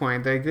at this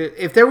point. Like,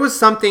 if there was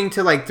something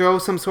to, like, throw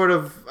some sort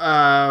of,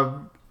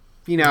 doubt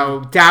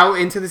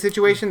into the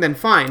situation, then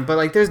fine. But,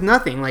 like, there's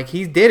nothing. Like,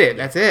 he did it.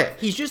 That's it.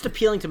 He's just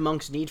appealing to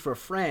Monk's need for a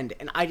friend,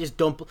 and I just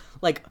don't...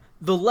 Like,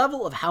 the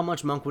level of how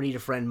much Monk would need a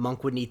friend,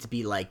 Monk would need to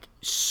be, like,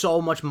 so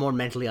much more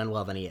mentally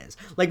unwell than he is.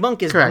 Like,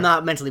 Monk is Correct.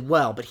 not mentally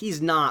well, but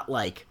he's not,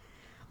 like,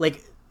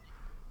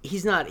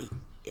 he's not...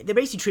 They're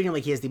basically treating him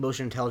like he has the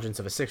emotional intelligence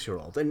of a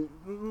 6-year-old. And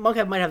Monk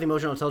might have the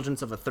emotional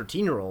intelligence of a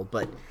 13-year-old,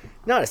 but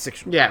not a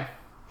 6-year-old. Yeah.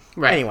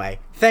 Right. Anyway,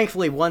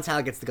 thankfully, once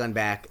Hal gets the gun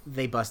back,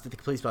 the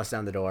police bust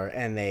down the door,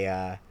 and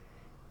and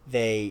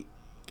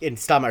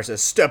Stottmeyer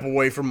says, "Step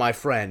away from my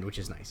friend," which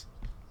is nice.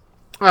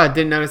 Oh, I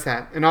didn't notice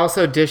that. And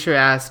also, Disher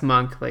asked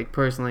Monk, like,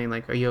 personally,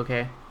 like, are you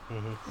okay?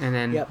 Mm-hmm. And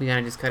then we kind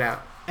of just cut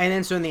out. And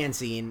then, so in the end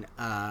scene,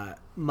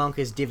 Monk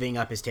is divvying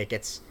up his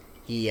tickets.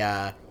 He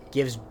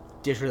gives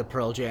Disher the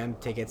Pearl Jam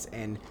tickets,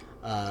 and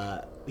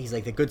he's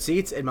like, the good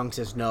seats? And Monk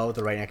says, no,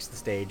 they're right next to the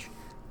stage.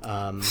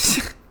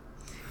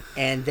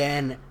 And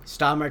then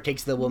Stottmeyer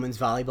takes the women's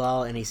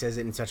volleyball, and he says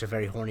it in such a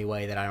very horny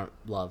way that I don't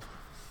love.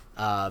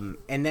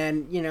 And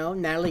then,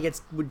 Natalie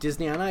gets with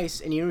Disney on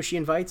Ice, and you know who she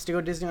invites to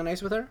go Disney on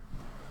Ice with her?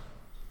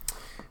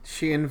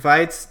 She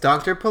invites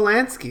Dr.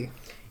 Polanski.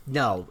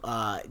 No,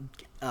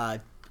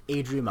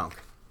 Adrian Monk.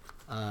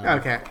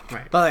 Okay,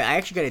 right. But I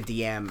actually got a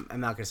DM, I'm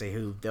not going to say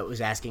who, that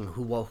was asking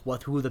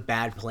who the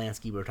bad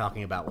Polanski we were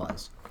talking about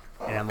was.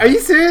 And I'm like, are you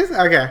serious?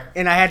 Okay.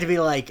 And I had to be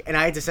like, and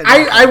I had to say,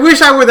 I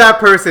wish I were that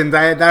person.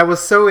 That was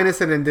so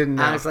innocent and didn't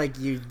know. I was like,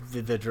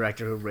 the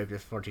director who raped a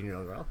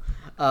 14-year-old girl.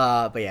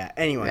 But yeah,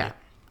 anyway.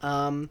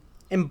 Yeah.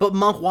 But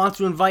Monk wants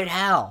to invite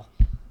Hal.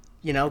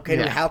 Can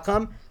Hal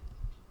come?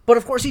 But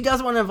of course he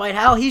doesn't want to invite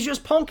Hal. He's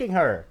just punking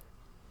her.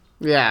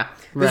 Yeah,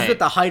 right. This is at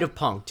the height of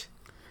punked.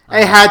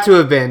 It had to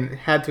have been.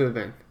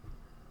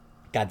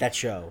 God, that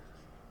show.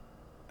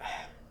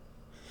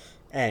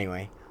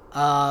 Anyway.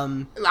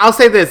 I'll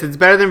say this. It's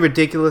better than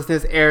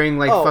Ridiculousness airing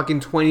fucking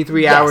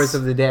 23 hours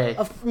of the day.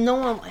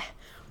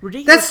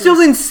 Ridiculousness. That's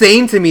still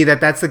insane to me that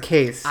that's the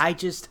case.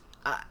 The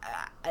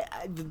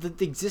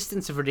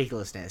existence of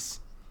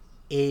Ridiculousness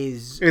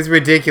is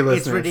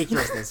ridiculousness. It's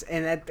ridiculousness.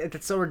 And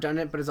that's so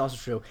redundant, but it's also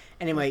true.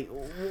 Anyway,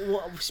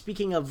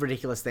 speaking of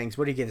ridiculous things,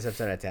 what do you give this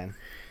episode out of 10?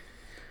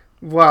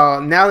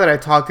 Well, now that I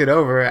talked it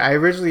over, I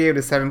originally gave it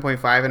a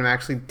 7.5, and I'm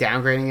actually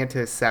downgrading it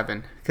to a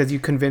 7. Because you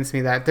convinced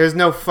me that there's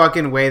no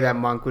fucking way that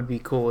Monk would be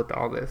cool with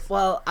all this.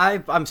 Well,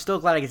 I'm still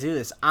glad I get to do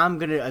this. I'm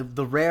going to,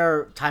 the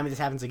rare time this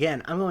happens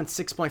again, I'm going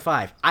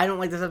 6.5. I don't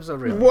like this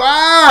episode, really.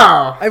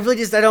 Wow! I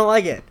don't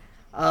like it.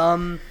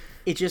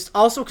 It just,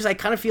 also because I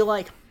kind of feel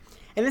like,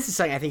 and this is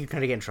something I think you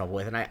kind of get in trouble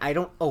with, and I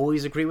don't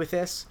always agree with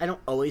this. I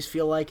don't always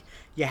feel like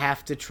you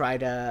have to try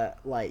to,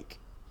 like,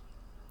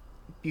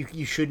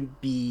 you shouldn't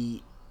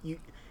be...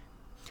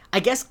 I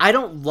guess I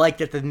don't like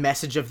that the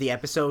message of the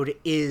episode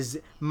is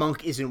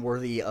Monk isn't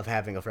worthy of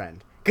having a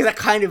friend. Because that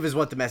kind of is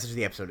what the message of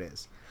the episode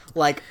is.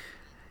 Like,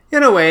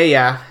 in a way,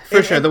 yeah.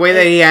 For sure. The way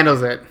that he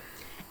handles it.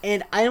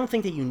 And I don't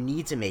think that you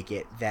need to make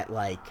it that,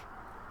 like...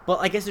 Well,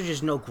 I guess there's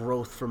just no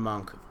growth for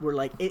Monk. Where,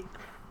 like, it...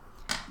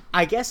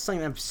 I guess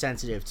something I'm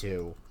sensitive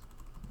to,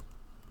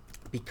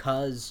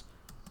 because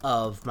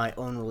of my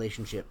own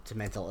relationship to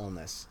mental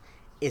illness,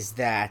 is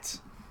that...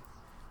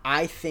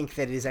 I think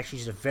that it is actually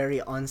just a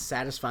very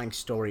unsatisfying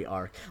story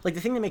arc. Like, the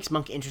thing that makes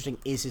Monk interesting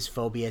is his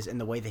phobias and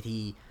the way that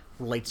he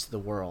relates to the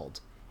world.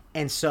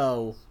 And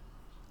so,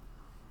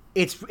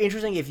 it's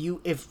interesting if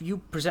you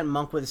present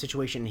Monk with a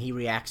situation and he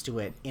reacts to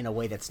it in a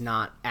way that's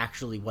not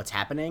actually what's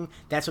happening,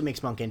 that's what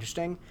makes Monk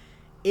interesting.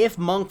 If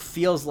Monk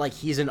feels like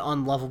he's an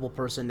unlovable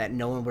person that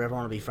no one would ever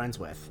want to be friends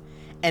with,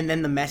 and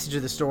then the message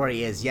of the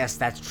story is, yes,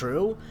 that's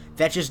true,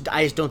 I just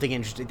don't think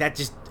interesting.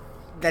 That's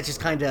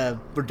just kind of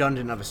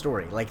redundant of a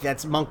story. Like,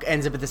 that's Monk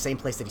ends up at the same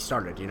place that he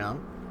started,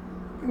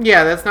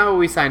 Yeah, that's not what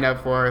we signed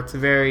up for. It's a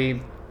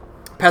very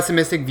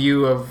pessimistic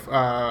view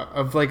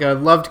of like a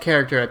loved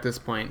character at this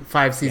point,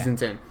 5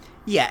 seasons in.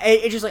 Yeah,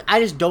 it's just like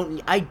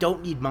I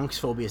don't need Monk's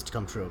phobias to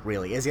come true.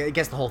 Really, I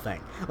guess the whole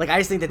thing. Like, I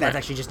just think that's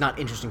actually just not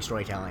interesting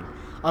storytelling.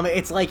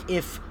 It's like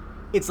if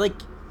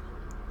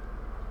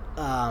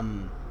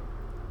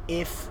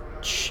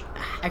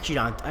actually,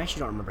 I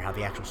don't remember how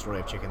the actual story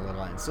of Chicken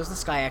Little ends. Does the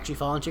sky actually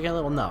fall on Chicken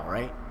Little? No,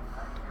 right?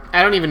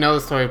 I don't even know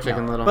the story of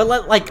Chicken Little. But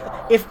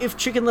if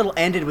Chicken Little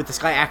ended with the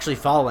sky actually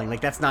falling, like,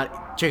 that's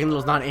not Chicken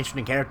Little's not an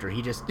interesting character.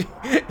 He just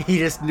he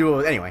just knew it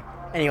was,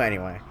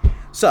 anyway.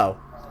 So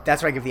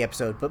that's what I give the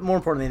episode. But more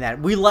importantly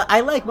than that,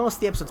 I like most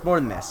of the episodes more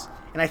than this.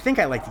 And I think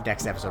I like the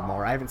next episode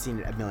more. I haven't seen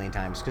it a million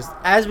times. Because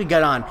as we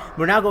get on,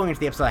 we're now going into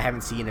the episode I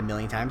haven't seen a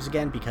million times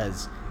again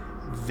because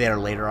they're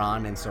later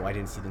on, and so I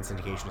didn't see the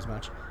syndication as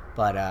much.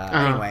 But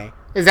anyway.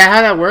 Is that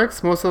how that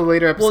works? Most of the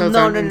later episodes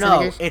well, aren't in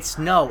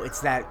syndication? It's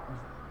that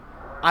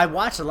I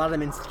watched a lot of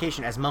them in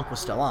syndication as Monk was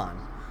still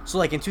on. So,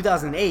 like, in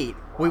 2008,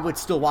 we would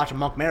still watch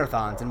Monk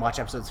marathons and watch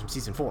episodes from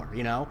Season 4,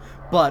 you know?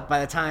 But by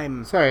the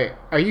time... Sorry,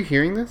 are you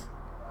hearing this?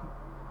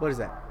 What is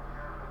that?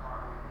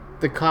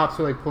 The cops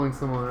are, like, pulling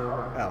someone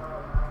over.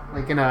 Oh.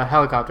 Like, in a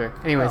helicopter.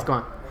 Anyways, go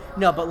on.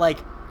 No, but, like,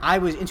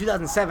 in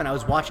 2007, I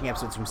was watching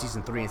episodes from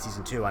Season 3 and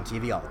Season 2 on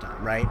TV all the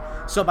time, right?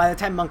 So by the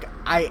time by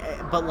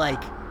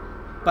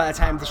the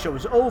time the show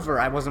was over,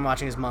 I wasn't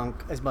watching as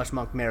much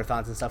Monk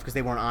marathons and stuff because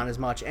they weren't on as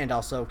much, and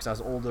also because I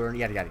was older and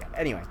yada, yada, yada.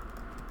 Anyway.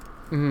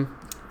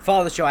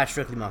 Follow the show at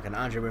Strictly Monk, and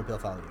Andre Rumpel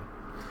follow you.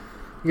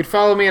 You can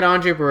follow me at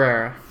Andre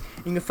Barrera.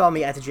 You can follow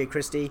me at the J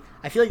Christie.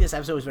 I feel like this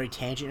episode was very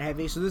tangent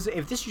heavy, so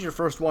if this is your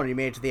first one and you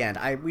made it to the end,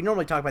 we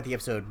normally talk about the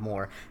episode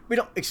more. We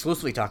don't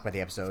exclusively talk about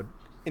the episode.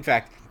 In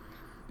fact,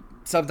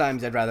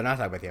 sometimes I'd rather not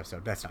talk about the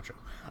episode. That's not true.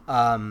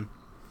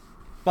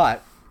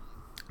 But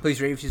please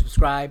rate, review,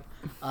 subscribe,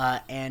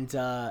 and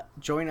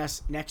join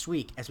us next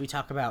week as we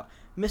talk about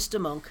Mr.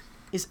 Monk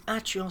is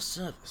at your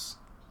service.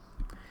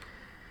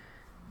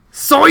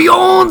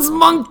 Soyons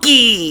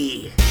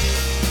Monkey!